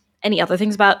any other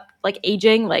things about like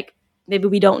aging. Like maybe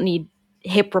we don't need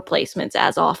hip replacements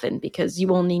as often, because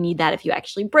you only need that if you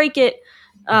actually break it,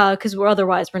 because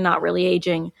we're not really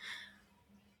aging.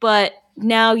 But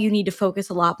now you need to focus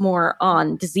a lot more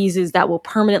on diseases that will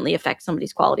permanently affect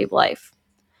somebody's quality of life.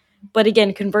 But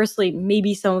again, conversely,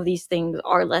 maybe some of these things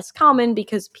are less common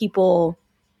because people.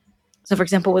 So, for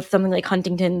example, with something like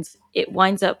Huntington's,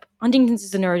 Huntington's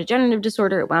is a neurodegenerative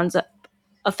disorder. It winds up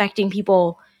affecting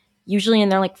people usually in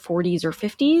their like 40s or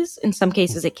 50s. In some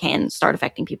cases, it can start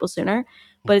affecting people sooner.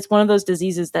 But it's one of those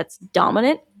diseases that's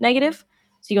dominant negative.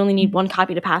 So you only need one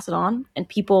copy to pass it on. And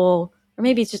people, or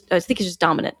maybe I think it's just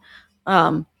dominant.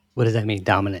 What does that mean,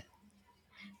 dominant?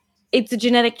 It's a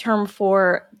genetic term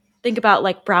for, think about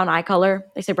like brown eye color.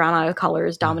 They say brown eye color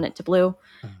is dominant to blue.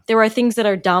 There are things that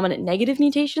are dominant negative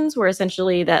mutations, where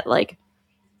essentially that like,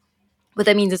 what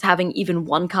that means is having even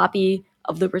one copy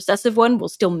of the recessive one will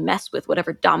still mess with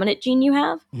whatever dominant gene you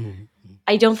have.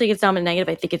 I don't think it's dominant negative.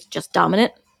 I think it's just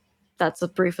dominant. That's a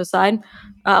brief aside.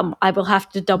 I will have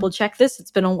to double check this. It's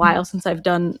been a while since I've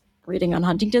done reading on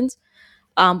Huntington's.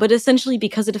 But essentially,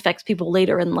 because it affects people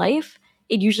later in life,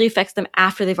 it usually affects them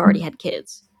after they've already had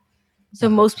kids. So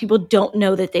most people don't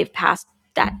know that they've passed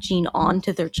that gene on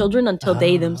to their children until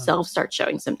they themselves start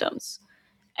showing symptoms.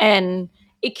 And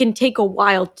it can take a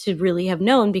while to really have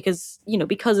known, because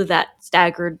of that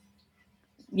staggered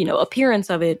appearance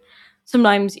of it.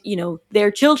 Sometimes their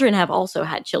children have also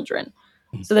had children,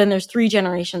 so then there's 3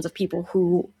 generations of people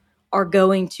who are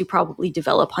going to probably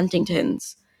develop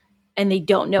Huntington's, and they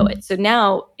don't know it. So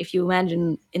now, if you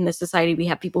imagine in this society we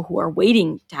have people who are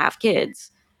waiting to have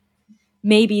kids,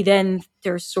 maybe then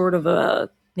there's sort of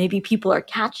maybe people are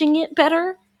catching it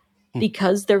better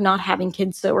because they're not having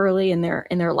kids so early in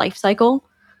their life cycle.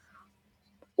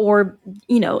 Or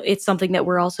it's something that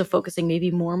we're also focusing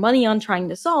maybe more money on trying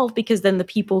to solve, because then the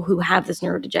people who have this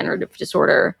neurodegenerative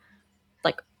disorder,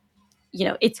 like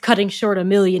it's cutting short a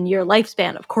 1,000,000-year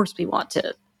lifespan. Of course we want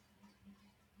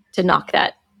to knock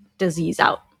that disease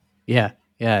out. Yeah.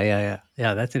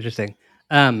 That's interesting.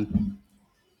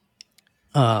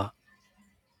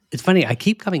 It's funny. I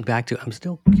keep coming back to. I'm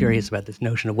still curious about this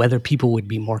notion of whether people would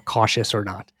be more cautious or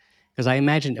not, because I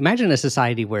imagine a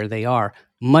society where they are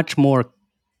much more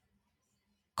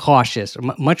cautious or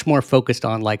much more focused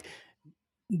on like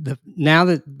now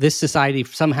that this society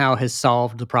somehow has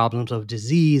solved the problems of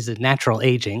disease and natural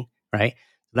aging, right?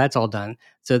 That's all done.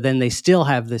 So then they still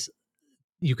have this.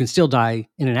 You can still die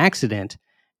in an accident,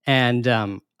 and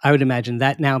I would imagine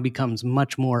that now becomes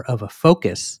much more of a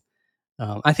focus.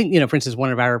 I think, for instance,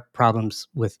 one of our problems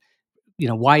with,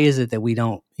 why is it that we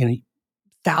don't,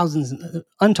 thousands,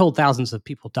 untold thousands of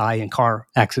people die in car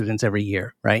accidents every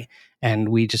year, right? And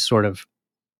we just sort of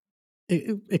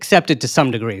accept it to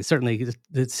some degree. Certainly,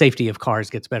 the safety of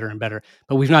cars gets better and better,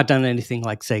 but we've not done anything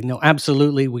like saying, no,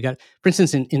 absolutely. We got, for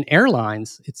instance, in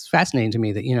airlines, it's fascinating to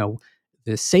me that,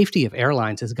 the safety of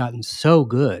airlines has gotten so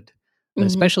good,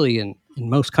 especially in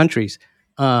most countries.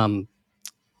 There's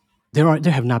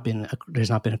not been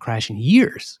a crash in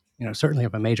years. Certainly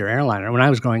of a major airliner. When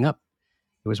I was growing up,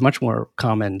 it was much more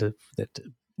common that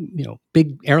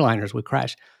big airliners would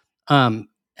crash, and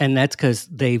that's because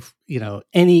they've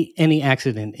any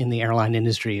accident in the airline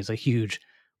industry is a huge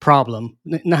problem.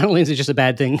 Not only is it just a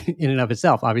bad thing in and of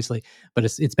itself, obviously, but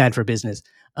it's bad for business.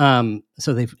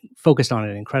 So they've focused on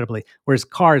it incredibly. Whereas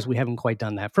cars, we haven't quite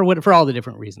done that for all the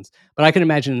different reasons. But I can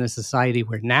imagine in a society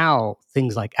where now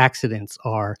things like accidents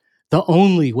are the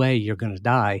only way you're going to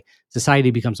die,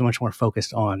 society becomes much more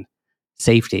focused on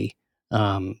safety.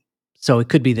 So it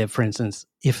could be that, for instance,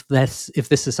 if this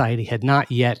society had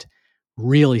not yet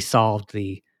really solved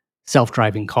the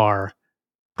self-driving car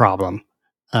problem,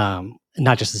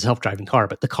 not just the self-driving car,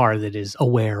 but the car that is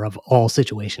aware of all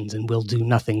situations and will do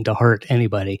nothing to hurt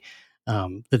anybody,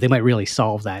 that they might really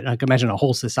solve that. And I can imagine a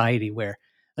whole society where,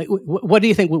 like, what do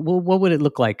you think? What would it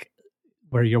look like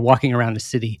where you're walking around a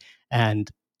city and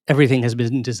everything has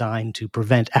been designed to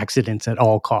prevent accidents at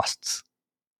all costs?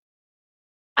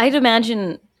 I'd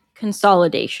imagine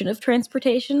consolidation of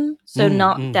transportation. So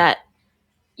not that,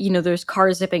 there's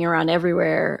cars zipping around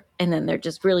everywhere and then they're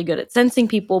just really good at sensing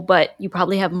people, but you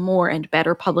probably have more and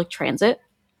better public transit.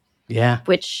 Yeah.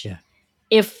 Which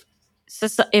if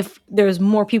there's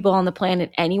more people on the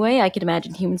planet anyway, I could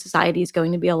imagine human society is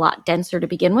going to be a lot denser to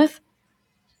begin with.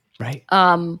 Right.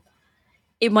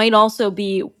 It might also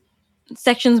be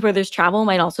sections where there's travel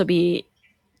might also be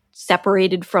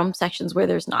separated from sections where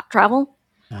there's not travel.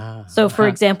 So, for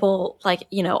example, like,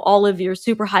 all of your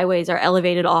superhighways are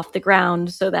elevated off the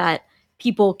ground so that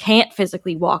people can't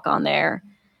physically walk on there.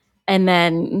 And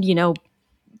then,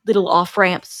 little off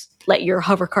ramps let your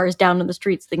hover cars down in the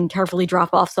streets. They can carefully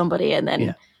drop off somebody and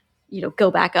then,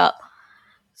 go back up.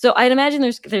 So I'd imagine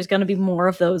there's going to be more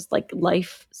of those like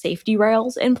life safety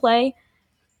rails in play.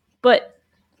 But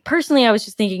personally, I was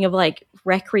just thinking of like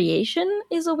recreation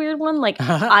is a weird one. Like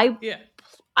I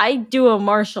do a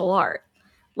martial art.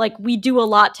 Like we do a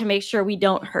lot to make sure we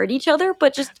don't hurt each other,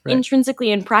 but just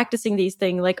intrinsically in practicing these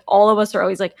things, like all of us are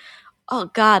always like,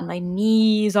 oh God, my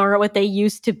knees aren't what they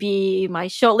used to be. My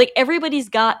shoulder, like everybody's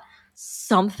got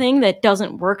something that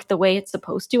doesn't work the way it's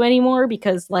supposed to anymore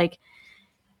because like,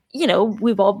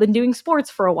 we've all been doing sports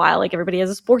for a while. Like everybody has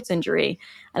a sports injury.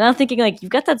 And I'm thinking like,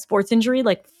 you've got that sports injury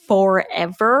like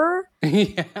forever.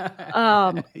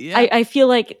 I feel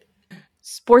like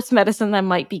sports medicine that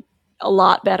might be a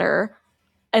lot better.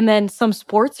 And then some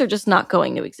sports are just not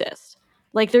going to exist.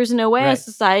 Like there's no way a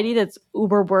society that's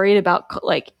uber worried about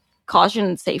like caution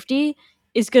and safety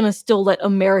is going to still let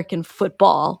American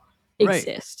football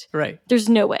exist. Right. There's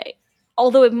no way.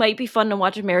 Although it might be fun to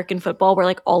watch American football where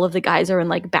like all of the guys are in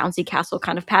like bouncy castle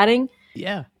kind of padding.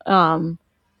 Yeah.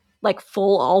 Like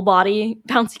full all body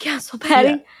bouncy castle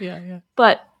padding. Yeah.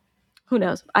 But who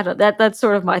knows? I don't. That's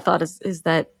sort of my thought is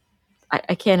that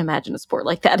I can't imagine a sport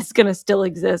like that is going to still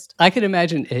exist. I can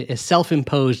imagine a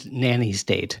self-imposed nanny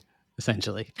state,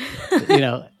 essentially.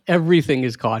 Everything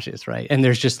is cautious, right? And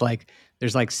there's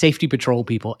safety patrol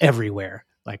people everywhere.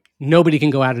 Like nobody can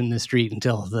go out in the street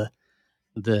until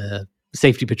the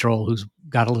safety patrol, who's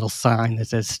got a little sign that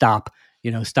says stop,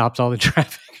 stops all the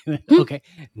traffic. Okay,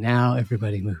 now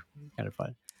everybody move. Kind of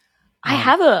fun. I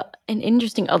have an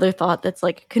interesting other thought that's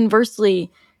like,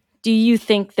 conversely, do you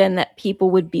think then that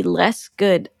people would be less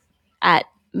good at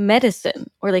medicine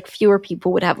or like fewer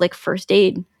people would have like first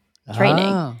aid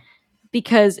training?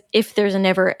 Because if there's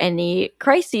never any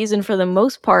crises, and for the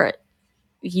most part,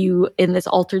 you in this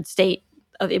altered state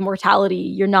of immortality,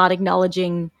 you're not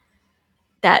acknowledging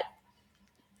that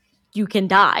you can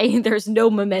die. There's no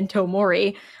memento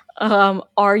mori.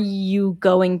 Are you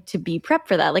going to be prepped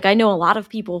for that? Like I know a lot of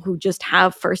people who just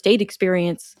have first aid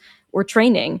experience or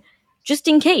training just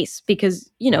in case, because,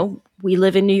 we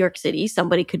live in New York City.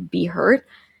 Somebody could be hurt.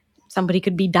 Somebody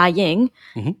could be dying.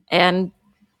 Mm-hmm. And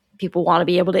people want to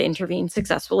be able to intervene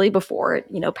successfully before,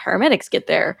 paramedics get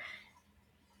there.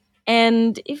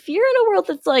 And if you're in a world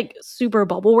that's like super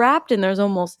bubble wrapped and there's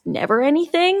almost never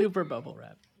anything, Super bubble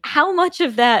wrap. How much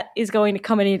of that is going to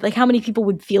come in? Like, how many people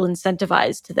would feel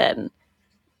incentivized to then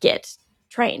get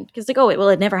trained? Because like, oh, well,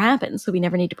 it never happens, so we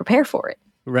never need to prepare for it.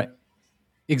 Right.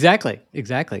 Exactly.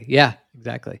 Yeah,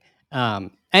 exactly.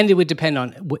 And it would depend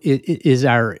on, is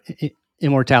our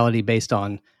immortality based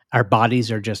on our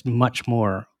bodies are just much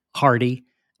more hardy,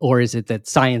 or is it that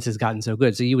science has gotten so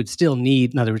good? So you would still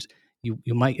need, in other words, you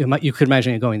could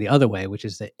imagine it going the other way, which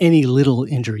is that any little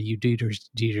injury you do to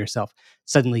yourself,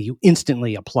 suddenly you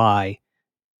instantly apply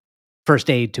first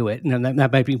aid to it. And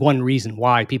that might be one reason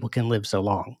why people can live so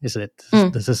long, is that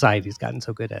the society's gotten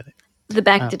so good at it. The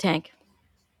back to tank.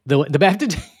 The back to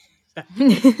tank.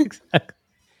 Exactly.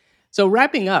 So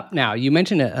wrapping up now, you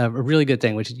mentioned a really good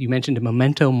thing, which you mentioned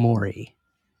Memento Mori.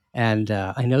 And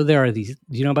I know there are these,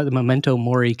 do you know about the Memento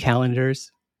Mori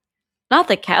calendars? Not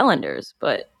the calendars,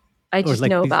 but I just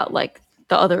know about like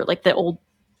the other, like the old,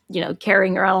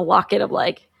 carrying around a locket of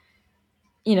like,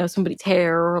 somebody's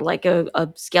hair, or like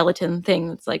a skeleton thing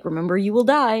that's like, remember you will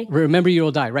die. Remember you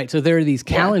will die, right? So there are these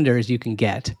calendars you can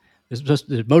get. There's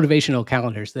motivational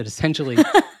calendars that essentially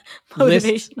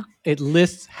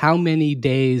lists how many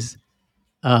days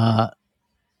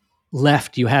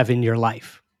left you have in your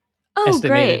life. Oh,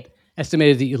 great.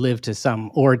 Estimated that you live to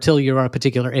some, or till you're a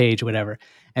particular age, whatever.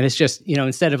 And it's just,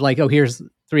 instead of like, oh, here's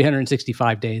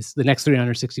 365 days, the next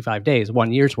 365 days,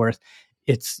 1 year's worth,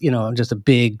 it's, just a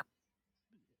big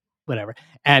whatever.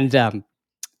 And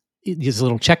these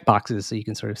little check boxes so you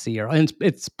can sort of see and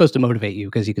it's supposed to motivate you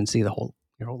because you can see your whole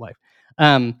life.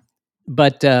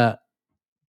 But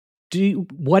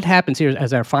what happens here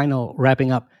as our final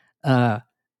wrapping up,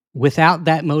 without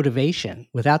that motivation,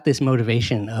 without this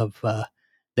motivation of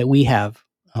that we have,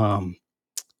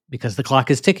 because the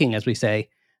clock is ticking, as we say,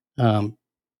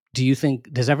 do you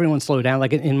think, does everyone slow down?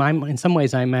 Like in some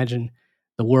ways, I imagine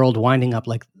the world winding up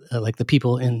like the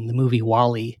people in the movie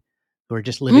WALL-E, who are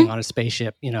just living on a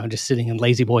spaceship, just sitting in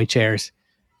lazy boy chairs,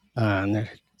 and they're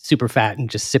super fat and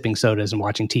just sipping sodas and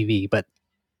watching TV, but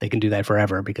they can do that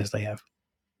forever because they have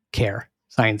care.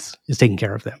 Science is taking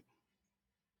care of them.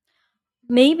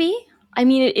 Maybe. I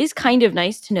mean, it is kind of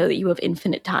nice to know that you have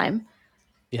infinite time.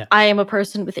 Yeah. I am a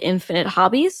person with infinite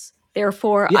hobbies.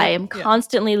 Therefore, I am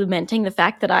constantly lamenting the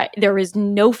fact that there is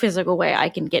no physical way I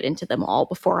can get into them all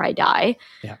before I die.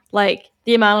 Yeah. Like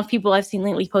the amount of people I've seen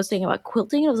lately posting about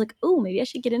quilting, and I was like, oh, maybe I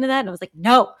should get into that. And I was like,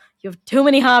 no, you have too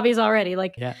many hobbies already.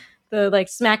 Like the like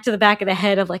smack to the back of the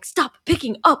head of like, stop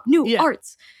picking up new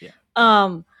arts. Yeah.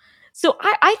 So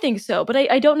I think so, but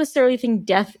I don't necessarily think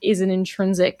death is an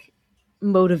intrinsic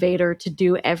motivator to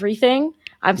do everything.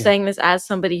 I'm saying this as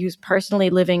somebody who's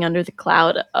personally living under the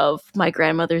cloud of my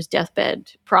grandmother's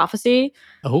deathbed prophecy.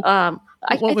 Oh,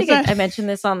 I think I mentioned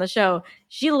this on the show.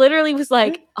 She literally was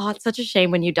like, oh, it's such a shame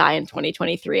when you die in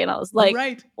 2023. And I was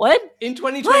like, what? In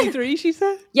 2023, she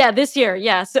said? Yeah, this year.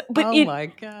 Yeah. So, but my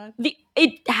God.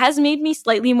 It has made me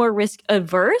slightly more risk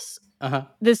averse.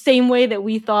 The same way that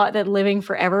we thought that living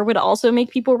forever would also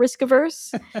make people risk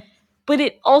averse. But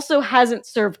it also hasn't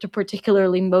served to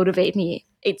particularly motivate me.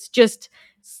 It's just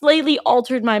slightly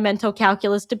altered my mental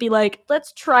calculus to be like,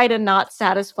 let's try to not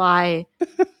satisfy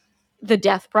the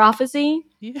death prophecy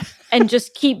and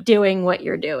just keep doing what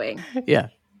you're doing. Yeah.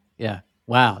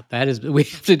 Wow. We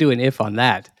have to do an if on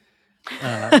that.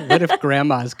 What if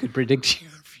grandmas could predict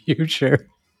your future?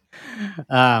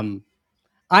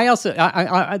 I also,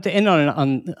 to end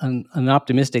on an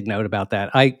optimistic note about that,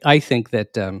 I think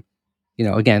that,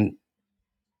 again,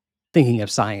 thinking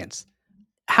of science,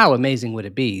 how amazing would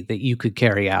it be that you could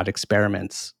carry out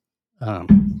experiments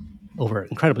over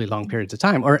incredibly long periods of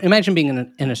time? Or imagine being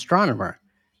an astronomer.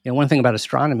 One thing about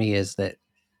astronomy is that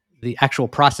the actual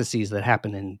processes that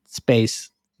happen in space,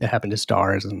 that happen to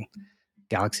stars and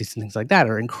galaxies and things like that,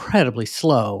 are incredibly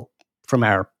slow from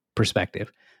our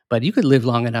perspective. But you could live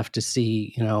long enough to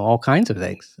see, all kinds of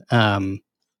things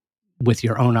with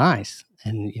your own eyes,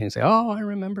 and you can say, "Oh, I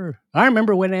remember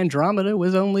when Andromeda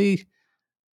was only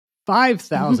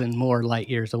 5,000 more light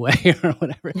years away, or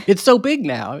whatever. It's so big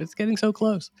now; it's getting so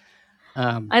close."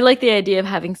 I like the idea of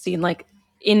having seen, like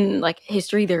in like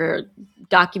history, there are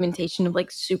documentation of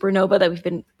like supernova that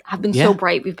have been so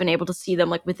bright we've been able to see them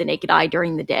like with the naked eye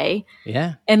during the day.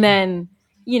 Yeah, and then.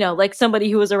 Like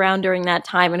somebody who was around during that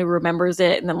time and who remembers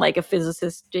it, and then like a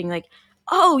physicist being like,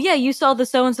 oh yeah, you saw the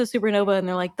so-and-so supernova, and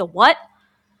they're like, the what?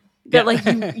 That like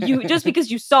you just because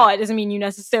you saw it doesn't mean you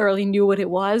necessarily knew what it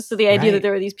was. So the idea that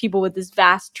there are these people with this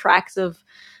vast tracts of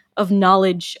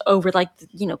knowledge over like,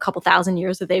 a couple thousand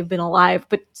years that they've been alive,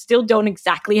 but still don't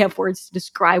exactly have words to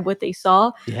describe what they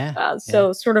saw.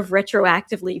 So sort of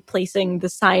retroactively placing the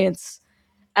science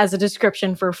as a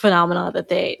description for phenomena that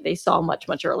they saw much,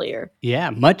 much earlier.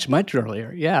 Yeah, much, much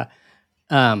earlier. Yeah.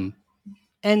 And,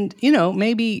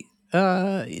 maybe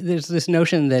there's this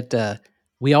notion that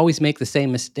we always make the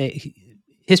same mistake.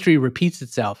 History repeats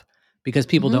itself because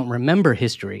people don't remember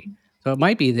history. So it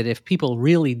might be that if people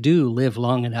really do live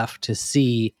long enough to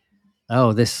see,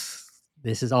 this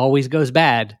is always goes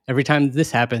bad. Every time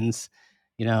this happens,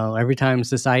 every time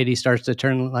society starts to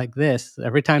turn like this,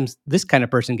 every time this kind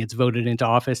of person gets voted into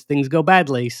office, things go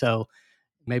badly. So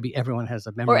maybe everyone has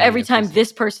a memory. Or every time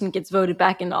this person gets voted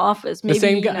back into office, maybe, the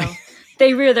same guy.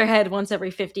 They rear their head once every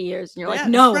 50 years. And you're like,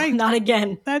 no, not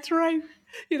again. That's right.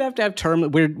 You'd have to have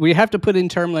we have to put in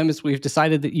term limits. We've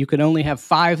decided that you can only have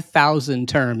 5,000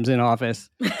 terms in office.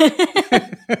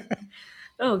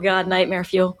 Oh, God, nightmare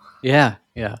fuel. Yeah.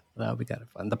 That'll be kind of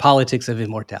fun. The politics of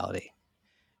immortality.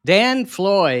 Dan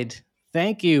Floyd,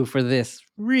 thank you for this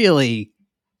really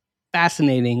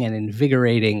fascinating and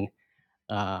invigorating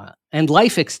and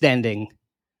life-extending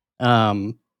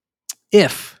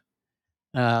if.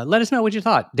 Let us know what you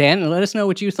thought. Dan, let us know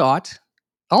what you thought.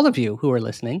 All of you who are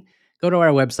listening, go to our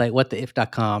website,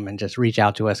 whattheif.com, and just reach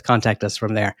out to us, contact us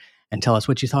from there, and tell us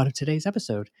what you thought of today's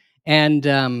episode. And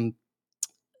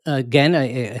again,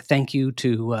 a thank you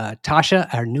to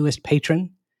Tasha, our newest patron.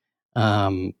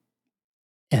 And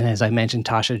as I mentioned,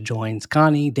 Tasha joins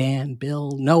Connie, Dan,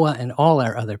 Bill, Noah, and all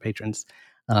our other patrons.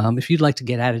 If you'd like to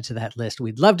get added to that list,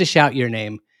 we'd love to shout your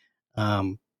name.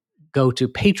 Go to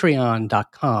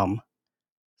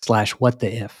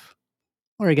patreon.com/whattheif.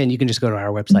 Or again, you can just go to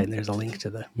our website and there's a link to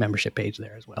the membership page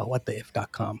there as well,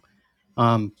 whattheif.com.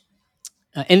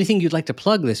 Anything you'd like to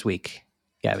plug this week,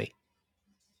 Gabby?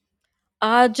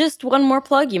 Just one more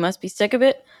plug. You must be sick of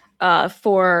it.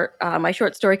 For my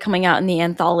short story coming out in the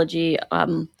anthology,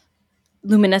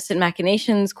 Luminescent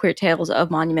Machinations, Queer Tales of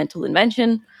Monumental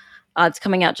Invention. It's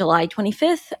coming out July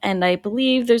 25th, and I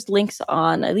believe there's links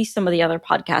on at least some of the other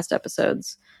podcast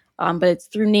episodes. But it's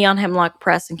through Neon Hemlock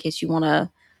Press in case you want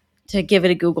to give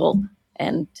it a Google.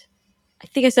 And I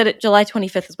think I said it, July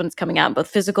 25th is when it's coming out in both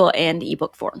physical and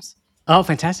ebook forms. Oh,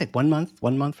 fantastic. 1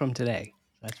 month from today.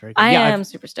 That's very good. I am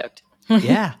super stoked.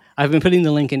 Yeah, I've been putting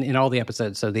the link in all the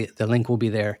episodes, so the link will be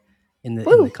there in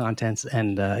the contents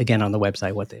and again on the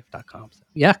website, whattheif.com. So,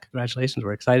 yeah, congratulations.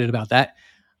 We're excited about that.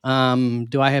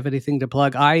 Do I have anything to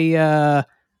plug? I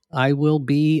will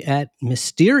be at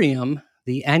Mysterium,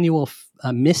 the annual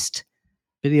Myst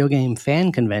video game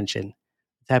fan convention.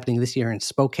 It's happening this year in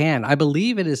Spokane. I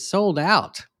believe it is sold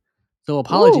out. So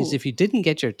apologies if you didn't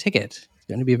get your ticket. It's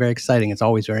going to be very exciting. It's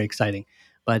always very exciting.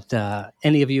 But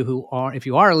any of you if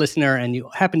you are a listener and you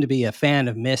happen to be a fan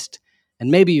of Myst, and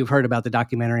maybe you've heard about the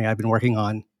documentary I've been working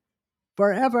on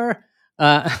forever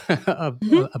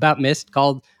about Myst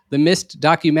called The Myst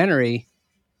Documentary.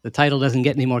 The title doesn't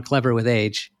get any more clever with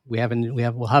age.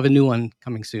 We'll have a new one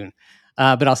coming soon.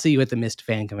 But I'll see you at the Myst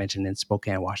Fan Convention in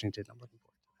Spokane, Washington. I'm looking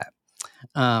forward to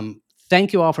that.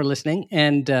 Thank you all for listening.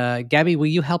 And Gabby, will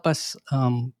you help us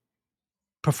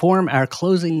perform our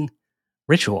closing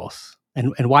rituals?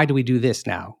 And why do we do this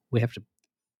now? We have to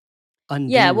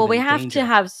undo. Yeah, well, we have to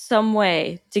have some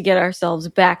way to get ourselves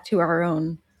back to our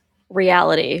own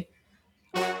reality.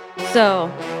 So,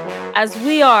 as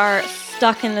we are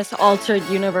stuck in this altered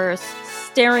universe,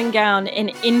 staring down an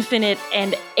infinite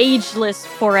and ageless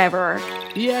forever,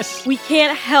 yes, we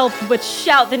can't help but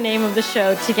shout the name of the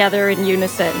show together in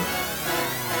unison.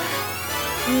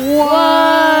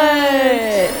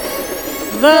 What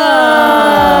the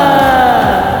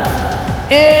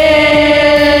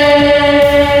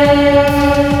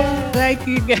Thank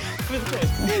you, Gabby.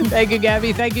 Thank you,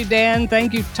 Gabby. Thank you, Dan.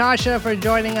 Thank you, Tasha, for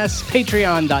joining us.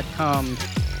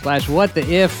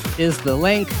 Patreon.com/whattheif is the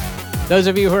link. Those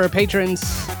of you who are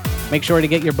patrons, make sure to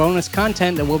get your bonus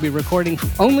content that we'll be recording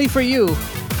only for you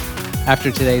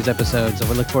after today's episode. So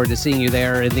we look forward to seeing you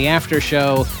there in the after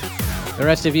show. The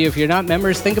rest of you, if you're not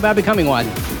members, think about becoming one.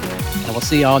 And we'll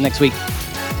see you all next week.